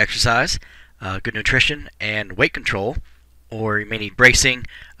done through exercise, good nutrition, and weight control, or you may need bracing,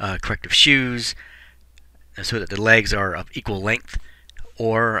 corrective shoes, so that the legs are of equal length,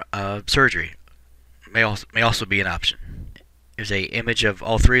 or surgery may also be an option. Here's an image of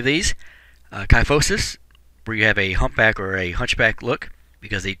all three of these. Kyphosis, where you have a humpback or a hunchback look,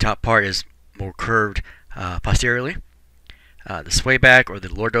 because the top part is more curved posteriorly. The swayback or the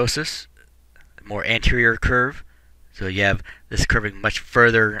lordosis, more anterior curve, so you have this curving much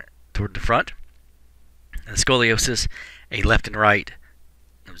further toward the front. And the scoliosis, a left and right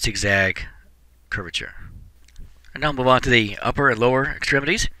zigzag curvature. And now we'll move on to the upper and lower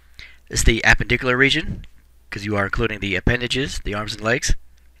extremities. This is the appendicular region, because you are including the appendages, the arms and legs.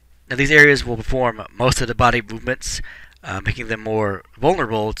 Now these areas will perform most of the body movements, making them more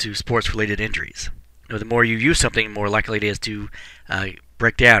vulnerable to sports-related injuries. You know, the more you use something, the more likely it is to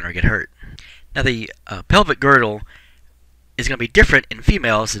break down or get hurt. Now the pelvic girdle is going to be different in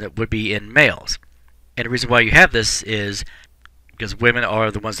females than it would be in males. And the reason why you have this is because women are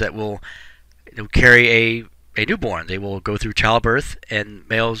the ones that will carry a newborn. They will go through childbirth, and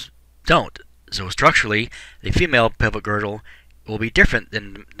males don't. So structurally, the female pelvic girdle will be different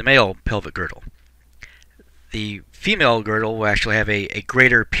than the male pelvic girdle. The female girdle will actually have a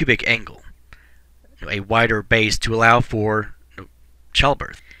greater pubic angle, a wider base to allow for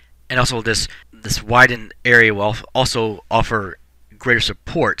childbirth. And also this widened area will also offer greater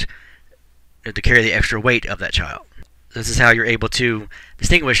support to carry the extra weight of that child. This is how you're able to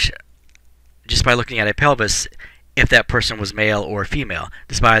distinguish, just by looking at a pelvis, if that person was male or female,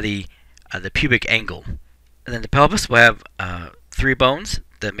 just by the pubic angle. And then the pelvis will have 3 bones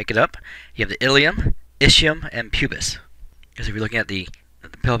that make it up. You have the ilium, ischium, and pubis. Because if you're looking at the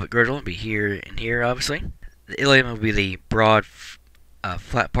pelvic girdle, it'll be here and here, obviously. The ilium will be the broad,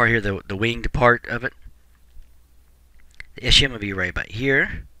 flat part here, the winged part of it. The ischium will be right about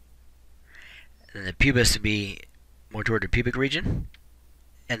here. And the pubis will be more toward the pubic region.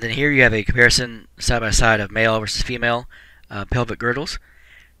 And then here you have a comparison side by side of male versus female pelvic girdles,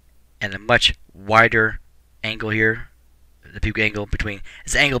 and a much wider angle here. The pubic angle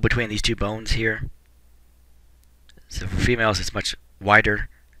it's the angle between these 2 bones here. So for females, it's much wider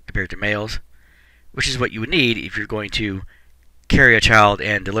compared to males, which is what you would need if you're going to carry a child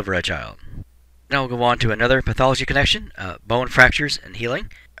and deliver a child. Now we'll go on to another pathology connection, bone fractures and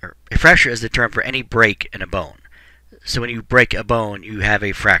healing. A fracture is the term for any break in a bone. So when you break a bone, you have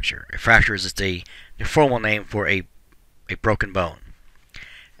a fracture. A fracture is just the formal name for a broken bone.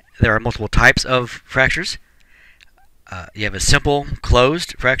 There are multiple types of fractures. You have a simple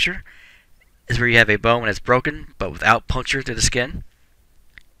closed fracture. This is where you have a bone that's broken but without puncture to the skin.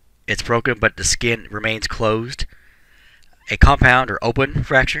 It's broken but the skin remains closed. A compound or open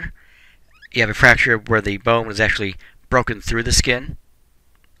fracture. You have a fracture where the bone is actually broken through the skin.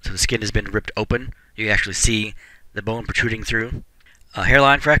 So the skin has been ripped open. You actually see the bone protruding through.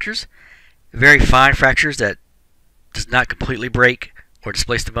 Hairline fractures. Very fine fractures that does not completely break or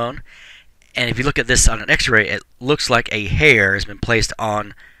displace the bone. And if you look at this on an x-ray, it looks like a hair has been placed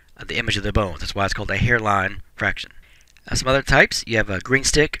on the image of the bone. That's why it's called a hairline fracture. Some other types, you have green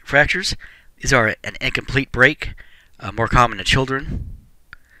stick fractures. These are an incomplete break, more common in children.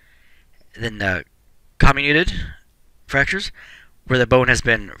 Then comminuted fractures, where the bone has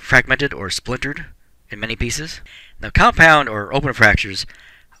been fragmented or splintered in many pieces. Now, compound or open fractures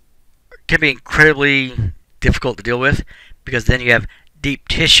can be incredibly difficult to deal with because then you have deep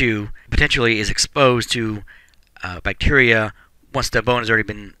tissue potentially is exposed to bacteria once the bone has already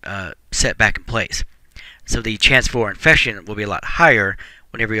been set back in place. So the chance for infection will be a lot higher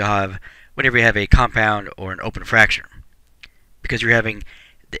whenever you have a compound or an open fracture, because you're having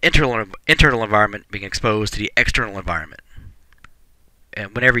the internal environment being exposed to the external environment.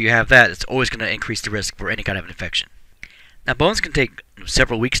 And whenever you have that, it's always going to increase the risk for any kind of infection. Now, bones can take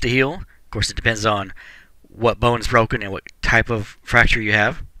several weeks to heal. Of course, it depends on what bone is broken and what type of fracture you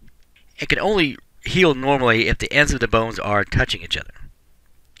have. It can only heal normally if the ends of the bones are touching each other.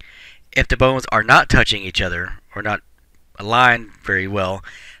 If the bones are not touching each other or not aligned very well,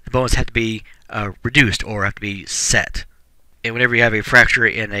 the bones have to be reduced or have to be set. And whenever you have a fracture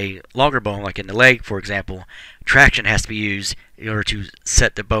in a longer bone, like in the leg, for example, traction has to be used in order to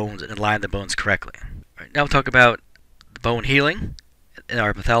set the bones and align the bones correctly. All right, now we'll talk about bone healing in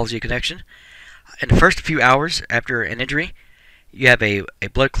our pathology connection. In the first few hours after an injury, you have a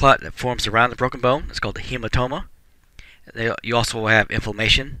blood clot that forms around the broken bone. It's called the hematoma. You also will have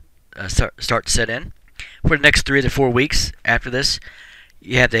inflammation start to set in. For the next 3 to 4 weeks after this,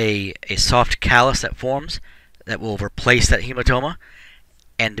 you have a soft callus that forms that will replace that hematoma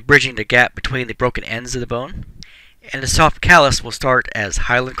and bridging the gap between the broken ends of the bone. And the soft callus will start as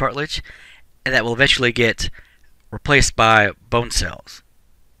hyaline cartilage, and that will eventually get replaced by bone cells,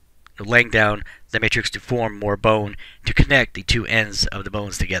 laying down the matrix to form more bone to connect the two ends of the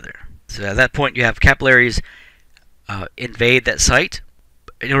bones together. So at that point, you have capillaries invade that site.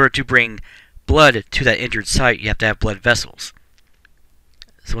 In order to bring blood to that injured site, you have to have blood vessels.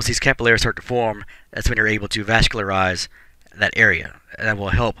 So once these capillaries start to form, that's when you're able to vascularize that area, and that will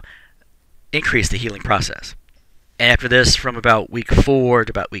help increase the healing process. And after this, from about week 4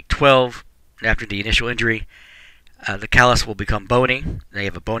 to about week 12, after the initial injury, the callus will become bony. They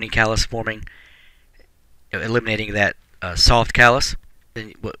have a bony callus forming, eliminating that soft callus.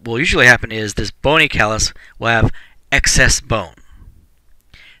 And what will usually happen is this bony callus will have excess bone.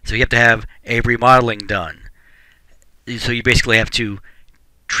 So you have to have a remodeling done. So you basically have to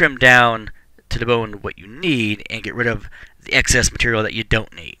trim down to the bone what you need and get rid of the excess material that you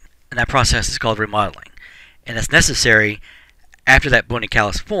don't need. And that process is called remodeling. And that's necessary after that bony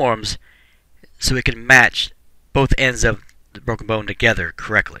callus forms so it can match both ends of the broken bone together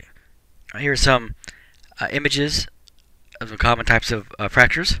correctly. Here are some images of the common types of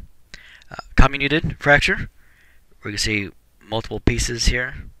fractures. Comminuted fracture, where you can see multiple pieces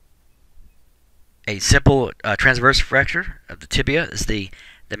here. A simple transverse fracture of the tibia is the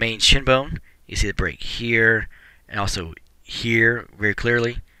main shin bone. You see the break here and also here very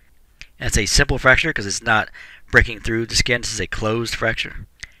clearly. And it's a simple fracture because it's not breaking through the skin. This is a closed fracture.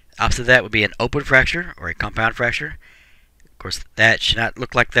 Opposite of that would be an open fracture or a compound fracture. Of course, that should not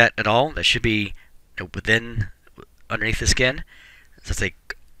look like that at all. That should be underneath the skin. So it's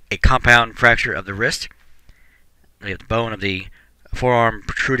a compound fracture of the wrist. We have the bone of the forearm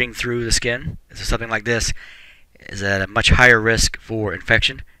protruding through the skin. So something like this is at a much higher risk for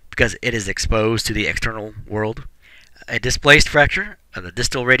infection because it is exposed to the external world. A displaced fracture of the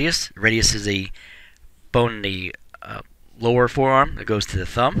distal radius. Radius is the bone in the lower forearm that goes to the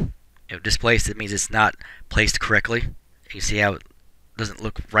thumb. If displaced, it means it's not placed correctly. You see how it doesn't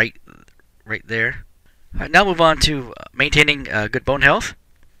look right there. All right, now move on to maintaining good bone health.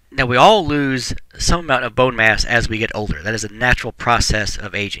 Now, we all lose some amount of bone mass as we get older. That is a natural process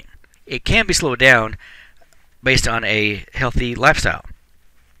of aging. It can be slowed down based on a healthy lifestyle.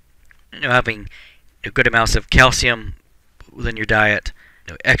 Having good amounts of calcium within your diet,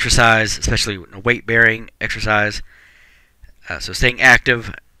 exercise, especially weight-bearing exercise. So staying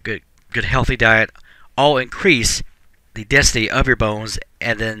active, good healthy diet, all increase the density of your bones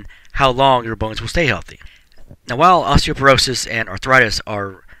and then how long your bones will stay healthy. Now, while osteoporosis and arthritis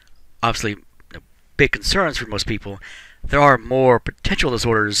are obviously big concerns for most people, there are more potential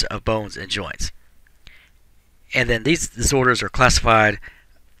disorders of bones and joints. And then these disorders are classified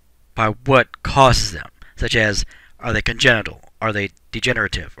by what causes them, such as, are they congenital? Are they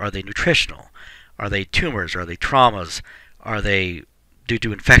degenerative? Are they nutritional? Are they tumors? Are they traumas? Are they due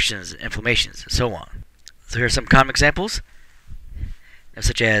to infections, inflammations, and so on? So here are some common examples,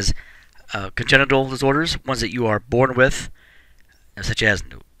 such as congenital disorders, ones that you are born with, such as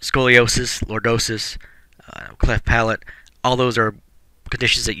scoliosis, lordosis, cleft palate. All those are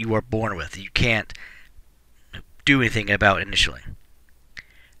conditions that you are born with. You can't do anything about initially.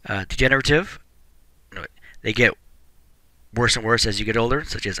 Degenerative, they get worse and worse as you get older,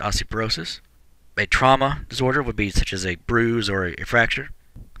 such as osteoporosis. A trauma disorder would be such as a bruise or a fracture.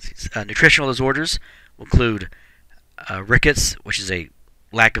 Nutritional disorders will include rickets, which is a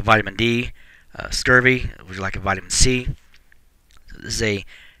lack of vitamin D, scurvy, which is a lack of vitamin C. So this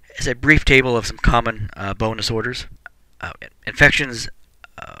is a brief table of some common bone disorders. Infections,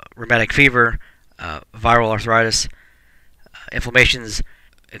 rheumatic fever, viral arthritis. Inflammations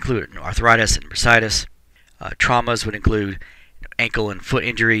include arthritis and bursitis. Traumas would include ankle and foot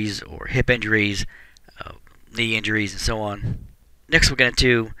injuries or hip injuries, knee injuries, and so on. Next, we'll get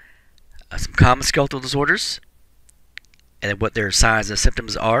into some common skeletal disorders and what their signs and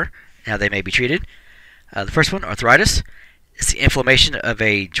symptoms are and how they may be treated. The first one, arthritis, is the inflammation of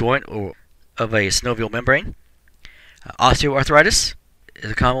a joint or of a synovial membrane. Osteoarthritis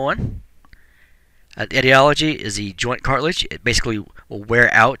is a common one. The etiology is the joint cartilage. It basically will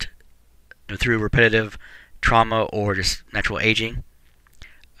wear out through repetitive trauma or just natural aging.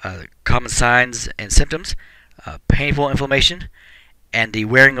 Common signs and symptoms, painful inflammation, and the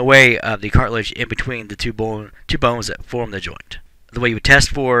wearing away of the cartilage in between the two bones that form the joint. The way you would test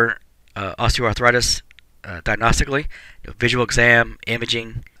for osteoarthritis diagnostically, visual exam,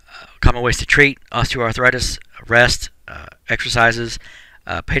 imaging. Common ways to treat osteoarthritis: rest, exercises,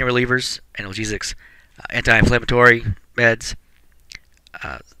 pain relievers, analgesics, anti-inflammatory meds,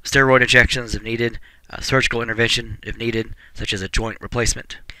 steroid injections if needed, surgical intervention if needed, such as a joint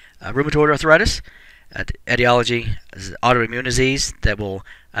replacement. Rheumatoid arthritis, etiology is autoimmune disease that will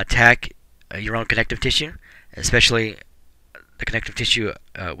attack your own connective tissue, especially the connective tissue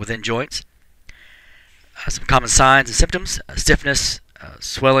within joints. Some common signs and symptoms: stiffness,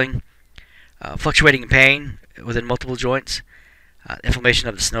 swelling, fluctuating pain within multiple joints, inflammation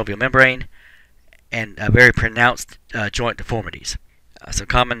of the synovial membrane, and very pronounced joint deformities. Some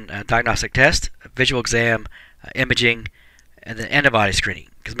common diagnostic tests: visual exam, imaging, and then antibody screening.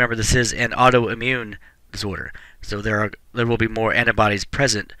 Because remember, this is an autoimmune disorder, so there will be more antibodies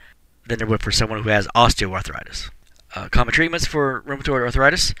present than there would for someone who has osteoarthritis. Common treatments for rheumatoid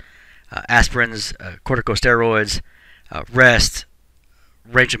arthritis: aspirins, corticosteroids, rest,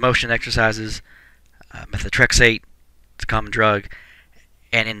 range of motion exercises, methotrexate, it's a common drug,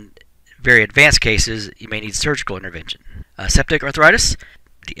 and in very advanced cases, you may need surgical intervention. Septic arthritis,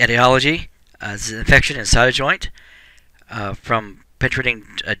 the etiology is an infection inside a joint from penetrating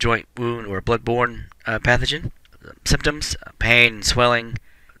a joint wound or a blood-borne pathogen. Symptoms: pain, swelling,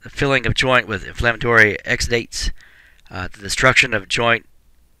 the filling of joint with inflammatory exudates, the destruction of joint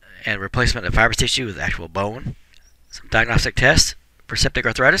and replacement of fibrous tissue with actual bone. Some diagnostic tests for septic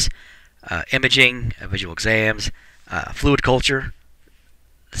arthritis: imaging, visual exams, fluid culture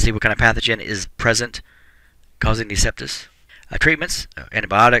to see what kind of pathogen is present causing the sepsis. Treatments: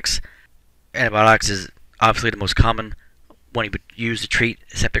 antibiotics. Antibiotics is obviously the most common one you would use to treat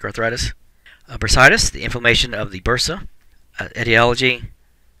septic arthritis. Bursitis, the inflammation of the bursa. Etiology: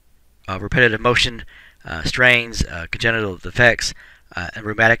 repetitive motion, strains, congenital defects, and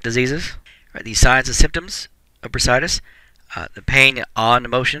rheumatic diseases. Right, these signs and symptoms of bursitis: the pain on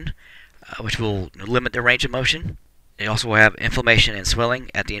motion, which will limit the range of motion. They also will have inflammation and swelling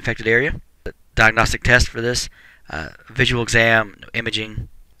at the infected area. The diagnostic test for this: visual exam, imaging.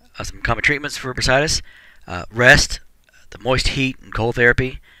 Some common treatments for bursitis: rest, the moist heat and cold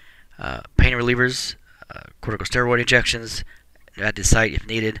therapy, pain relievers, corticosteroid injections at the site if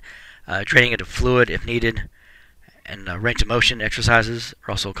needed, draining of fluid if needed, and range of motion exercises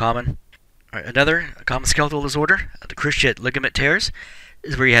are also common. Right, another common skeletal disorder, the cruciate ligament tears,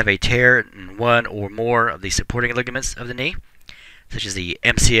 is where you have a tear in one or more of the supporting ligaments of the knee, such as the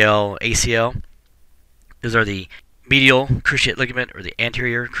MCL, ACL. Those are the medial cruciate ligament or the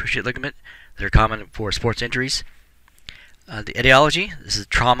anterior cruciate ligament that are common for sports injuries. The etiology: this is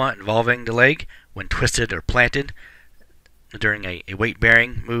trauma involving the leg when twisted or planted during a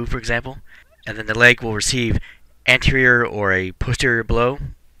weight-bearing move, for example. And then the leg will receive anterior or a posterior blow,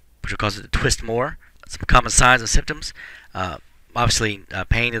 which will cause it to twist more. Some common signs and symptoms: obviously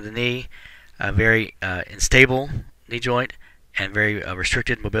pain in the knee, very unstable knee joint, and very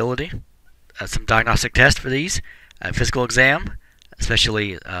restricted mobility. Some diagnostic tests for these: physical exam,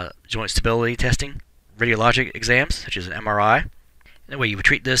 especially joint stability testing, radiologic exams such as an MRI. And the way you would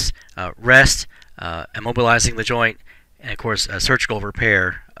treat this: rest, immobilizing the joint, and of course surgical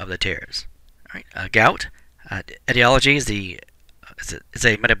repair of the tears. All right, gout. Etiology is it's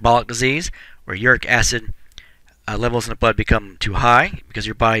a metabolic disease where uric acid levels in the blood become too high because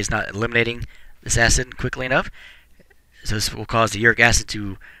your body is not eliminating this acid quickly enough. So this will cause the uric acid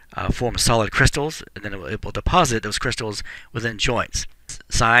to form solid crystals, and then it will deposit those crystals within joints.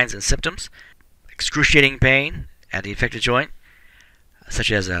 Signs and symptoms: excruciating pain at the affected joint,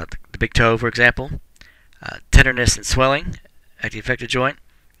 such as the big toe, for example, tenderness and swelling at the affected joint,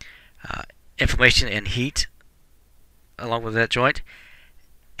 inflammation and heat along with that joint.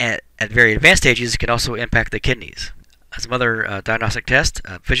 At very advanced stages, it can also impact the kidneys. Some other diagnostic tests: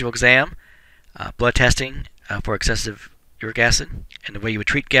 visual exam, blood testing for excessive uric acid. And the way you would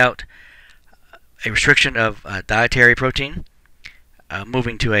treat gout: a restriction of dietary protein,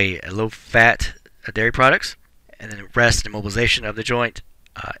 moving to a low-fat dairy products, and then rest and immobilization of the joint,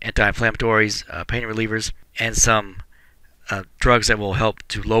 anti-inflammatories, pain relievers, and some drugs that will help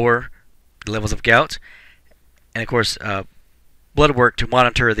to lower the levels of gout. And of course, blood work to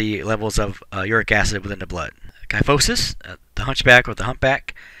monitor the levels of uric acid within the blood. Kyphosis, the hunchback or the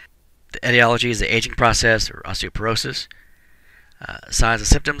humpback. The etiology is the aging process or osteoporosis. Signs and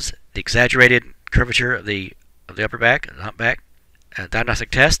symptoms: the exaggerated curvature of the upper back, the humpback.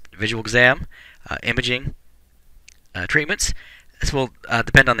 Diagnostic test: visual exam, imaging, treatments. This will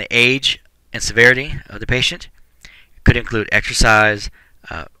depend on the age and severity of the patient. It could include exercise,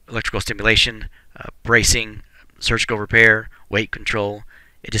 electrical stimulation, bracing, surgical repair, weight control.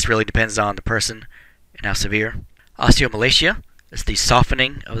 It just really depends on the person and how severe. Osteomalacia is the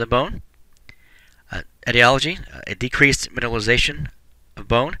softening of the bone. Etiology: a decreased mineralization of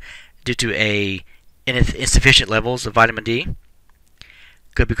bone due to insufficient levels of vitamin D.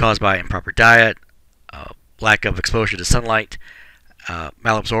 Could be caused by improper diet, lack of exposure to sunlight,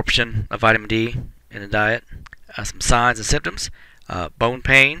 malabsorption of vitamin D in the diet. Some signs and symptoms: bone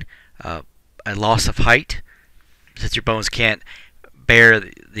pain, a loss of height, since your bones can't bear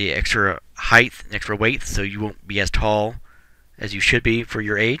the extra height and extra weight, so you won't be as tall as you should be for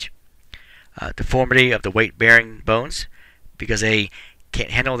your age. Deformity of the weight-bearing bones, because they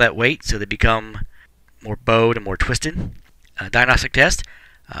can't handle that weight, so they become more bowed and more twisted. Diagnostic test: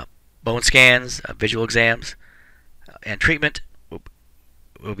 bone scans, visual exams, and treatment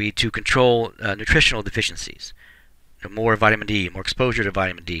will be to control nutritional deficiencies. More vitamin D, more exposure to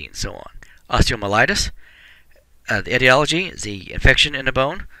vitamin D, and so on. Osteomyelitis. The etiology is the infection in the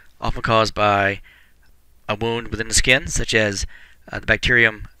bone, often caused by a wound within the skin, such as the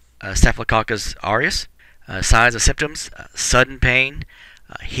bacterium Staphylococcus aureus. Signs and symptoms: sudden pain,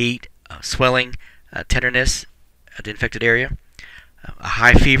 heat, swelling, tenderness at the infected area, a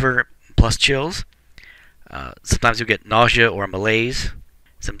high fever plus chills. Sometimes you'll get nausea or malaise.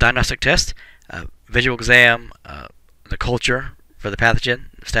 Some diagnostic tests: visual exam, the culture for the pathogen,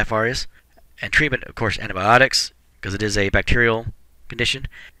 Staph aureus, and treatment, of course, antibiotics, because it is a bacterial condition,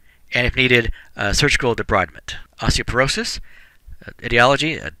 and if needed, surgical debridement. Osteoporosis.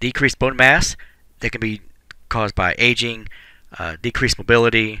 Etiology: decreased bone mass that can be caused by aging, decreased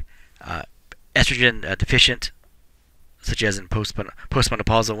mobility, estrogen deficient, such as in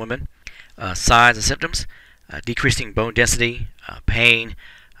postmenopausal women. Signs and symptoms: decreasing bone density, pain,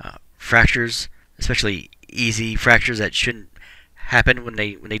 fractures, especially easy fractures that shouldn't happen when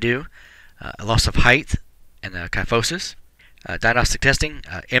they do, a loss of height, and kyphosis. Diagnostic testing: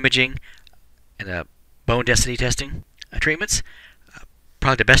 imaging, and bone density testing. Treatments: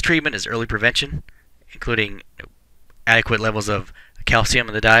 probably the best treatment is early prevention, including adequate levels of calcium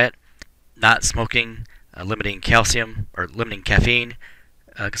in the diet, not smoking, limiting calcium or limiting caffeine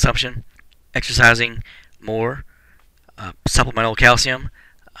consumption, exercising more, supplemental calcium,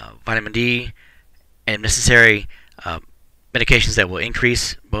 vitamin D, and necessary medications that will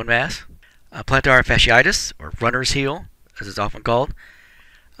increase bone mass. Plantar fasciitis, or runner's heel, as it's often called.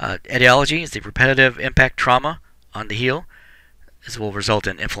 Etiology is the repetitive impact trauma on the heel. This will result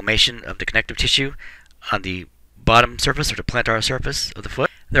in inflammation of the connective tissue on the bottom surface or the plantar surface of the foot.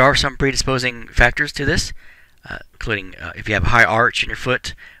 There are some predisposing factors to this, including if you have a high arch in your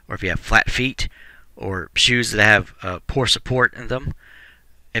foot, or if you have flat feet, or shoes that have poor support in them,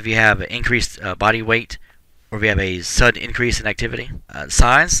 if you have increased body weight, or if you have a sudden increase in activity.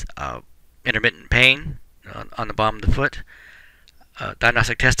 Signs: intermittent pain on the bottom of the foot.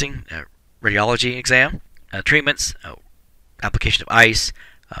 Diagnostic testing: radiology exam. Treatments: application of ice,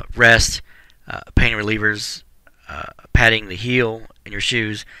 rest, pain relievers, padding the heel in your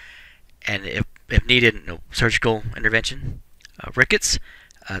shoes, and if needed, surgical intervention. Rickets,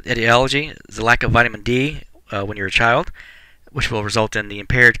 etiology is the lack of vitamin D when you're a child, which will result in the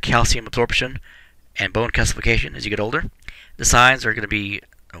impaired calcium absorption and bone calcification as you get older. The signs are going to be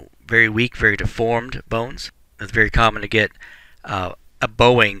very weak, very deformed bones. It's very common to get a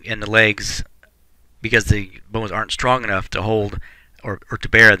bowing in the legs because the bones aren't strong enough to hold or to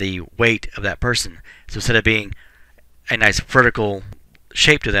bear the weight of that person. So instead of being a nice vertical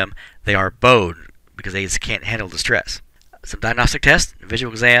shape to them, they are bowed because they just can't handle the stress. Some diagnostic tests,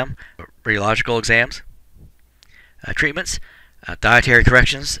 visual exam, radiological exams, treatments, dietary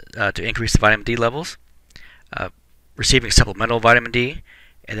corrections to increase the vitamin D levels, receiving supplemental vitamin D,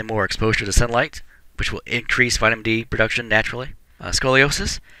 and then more exposure to sunlight, which will increase vitamin D production naturally.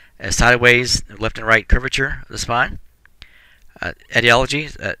 Scoliosis, sideways left and right curvature of the spine. Etiology,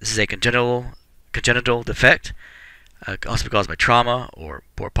 this is a congenital defect, also caused by trauma or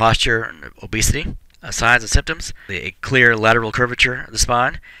poor posture and obesity. Signs and symptoms, a clear lateral curvature of the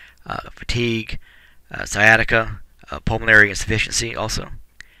spine, fatigue, sciatica, pulmonary insufficiency also.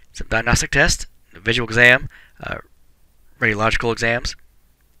 Some diagnostic tests, visual exam, radiological exams.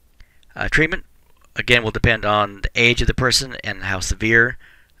 Treatment, again, will depend on the age of the person and how severe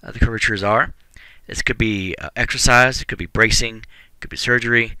the curvatures are. This could be exercise, it could be bracing, it could be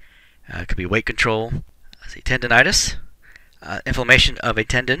surgery, it could be weight control. Tendinitis, inflammation of a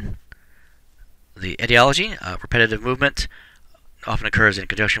tendon. The etiology, repetitive movement, often occurs in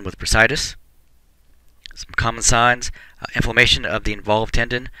conjunction with bursitis. Some common signs, inflammation of the involved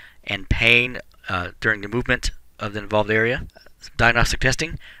tendon and pain during the movement of the involved area. Some diagnostic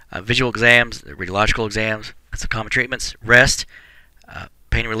testing, visual exams, radiological exams, some common treatments, rest,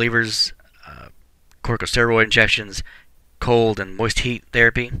 pain relievers, corticosteroid injections, cold and moist heat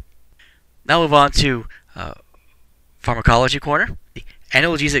therapy. Now we'll move on to pharmacology corner. The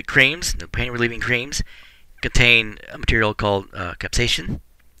analgesic creams, the pain relieving creams, contain a material called capsaicin.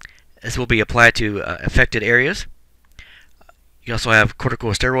 This will be applied to affected areas. You also have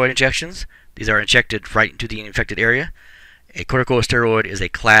corticosteroid injections. These are injected right into the infected area. A corticosteroid is a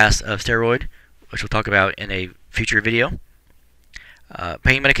class of steroid, which we'll talk about in a future video.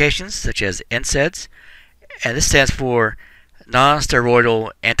 Pain medications such as NSAIDs, and this stands for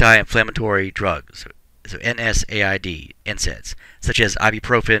non-steroidal anti-inflammatory drugs. So NSAID, NSAIDs, such as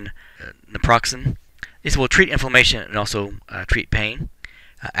ibuprofen, naproxen. These will treat inflammation and also treat pain.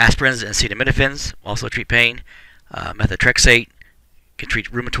 Aspirins and acetaminophen also treat pain. Methotrexate can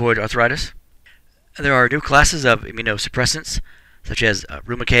treat rheumatoid arthritis. And there are new classes of immunosuppressants, such as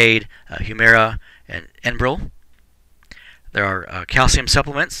Remicade, Humira, and Enbrel. There are calcium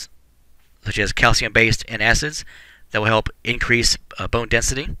supplements, such as calcium-based antacids, that will help increase bone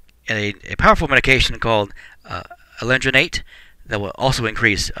density. And a powerful medication called alendronate that will also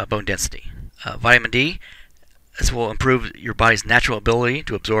increase bone density. Vitamin D, this will improve your body's natural ability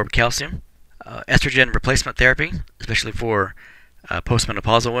to absorb calcium. Estrogen replacement therapy, especially for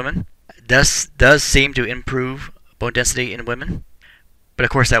postmenopausal women, does seem to improve bone density in women, but of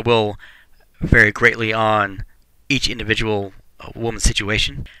course that will vary greatly on each individual woman's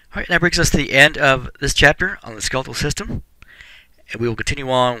situation. Alright, that brings us to the end of this chapter on the skeletal system, and we will continue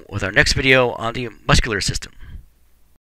on with our next video on the muscular system.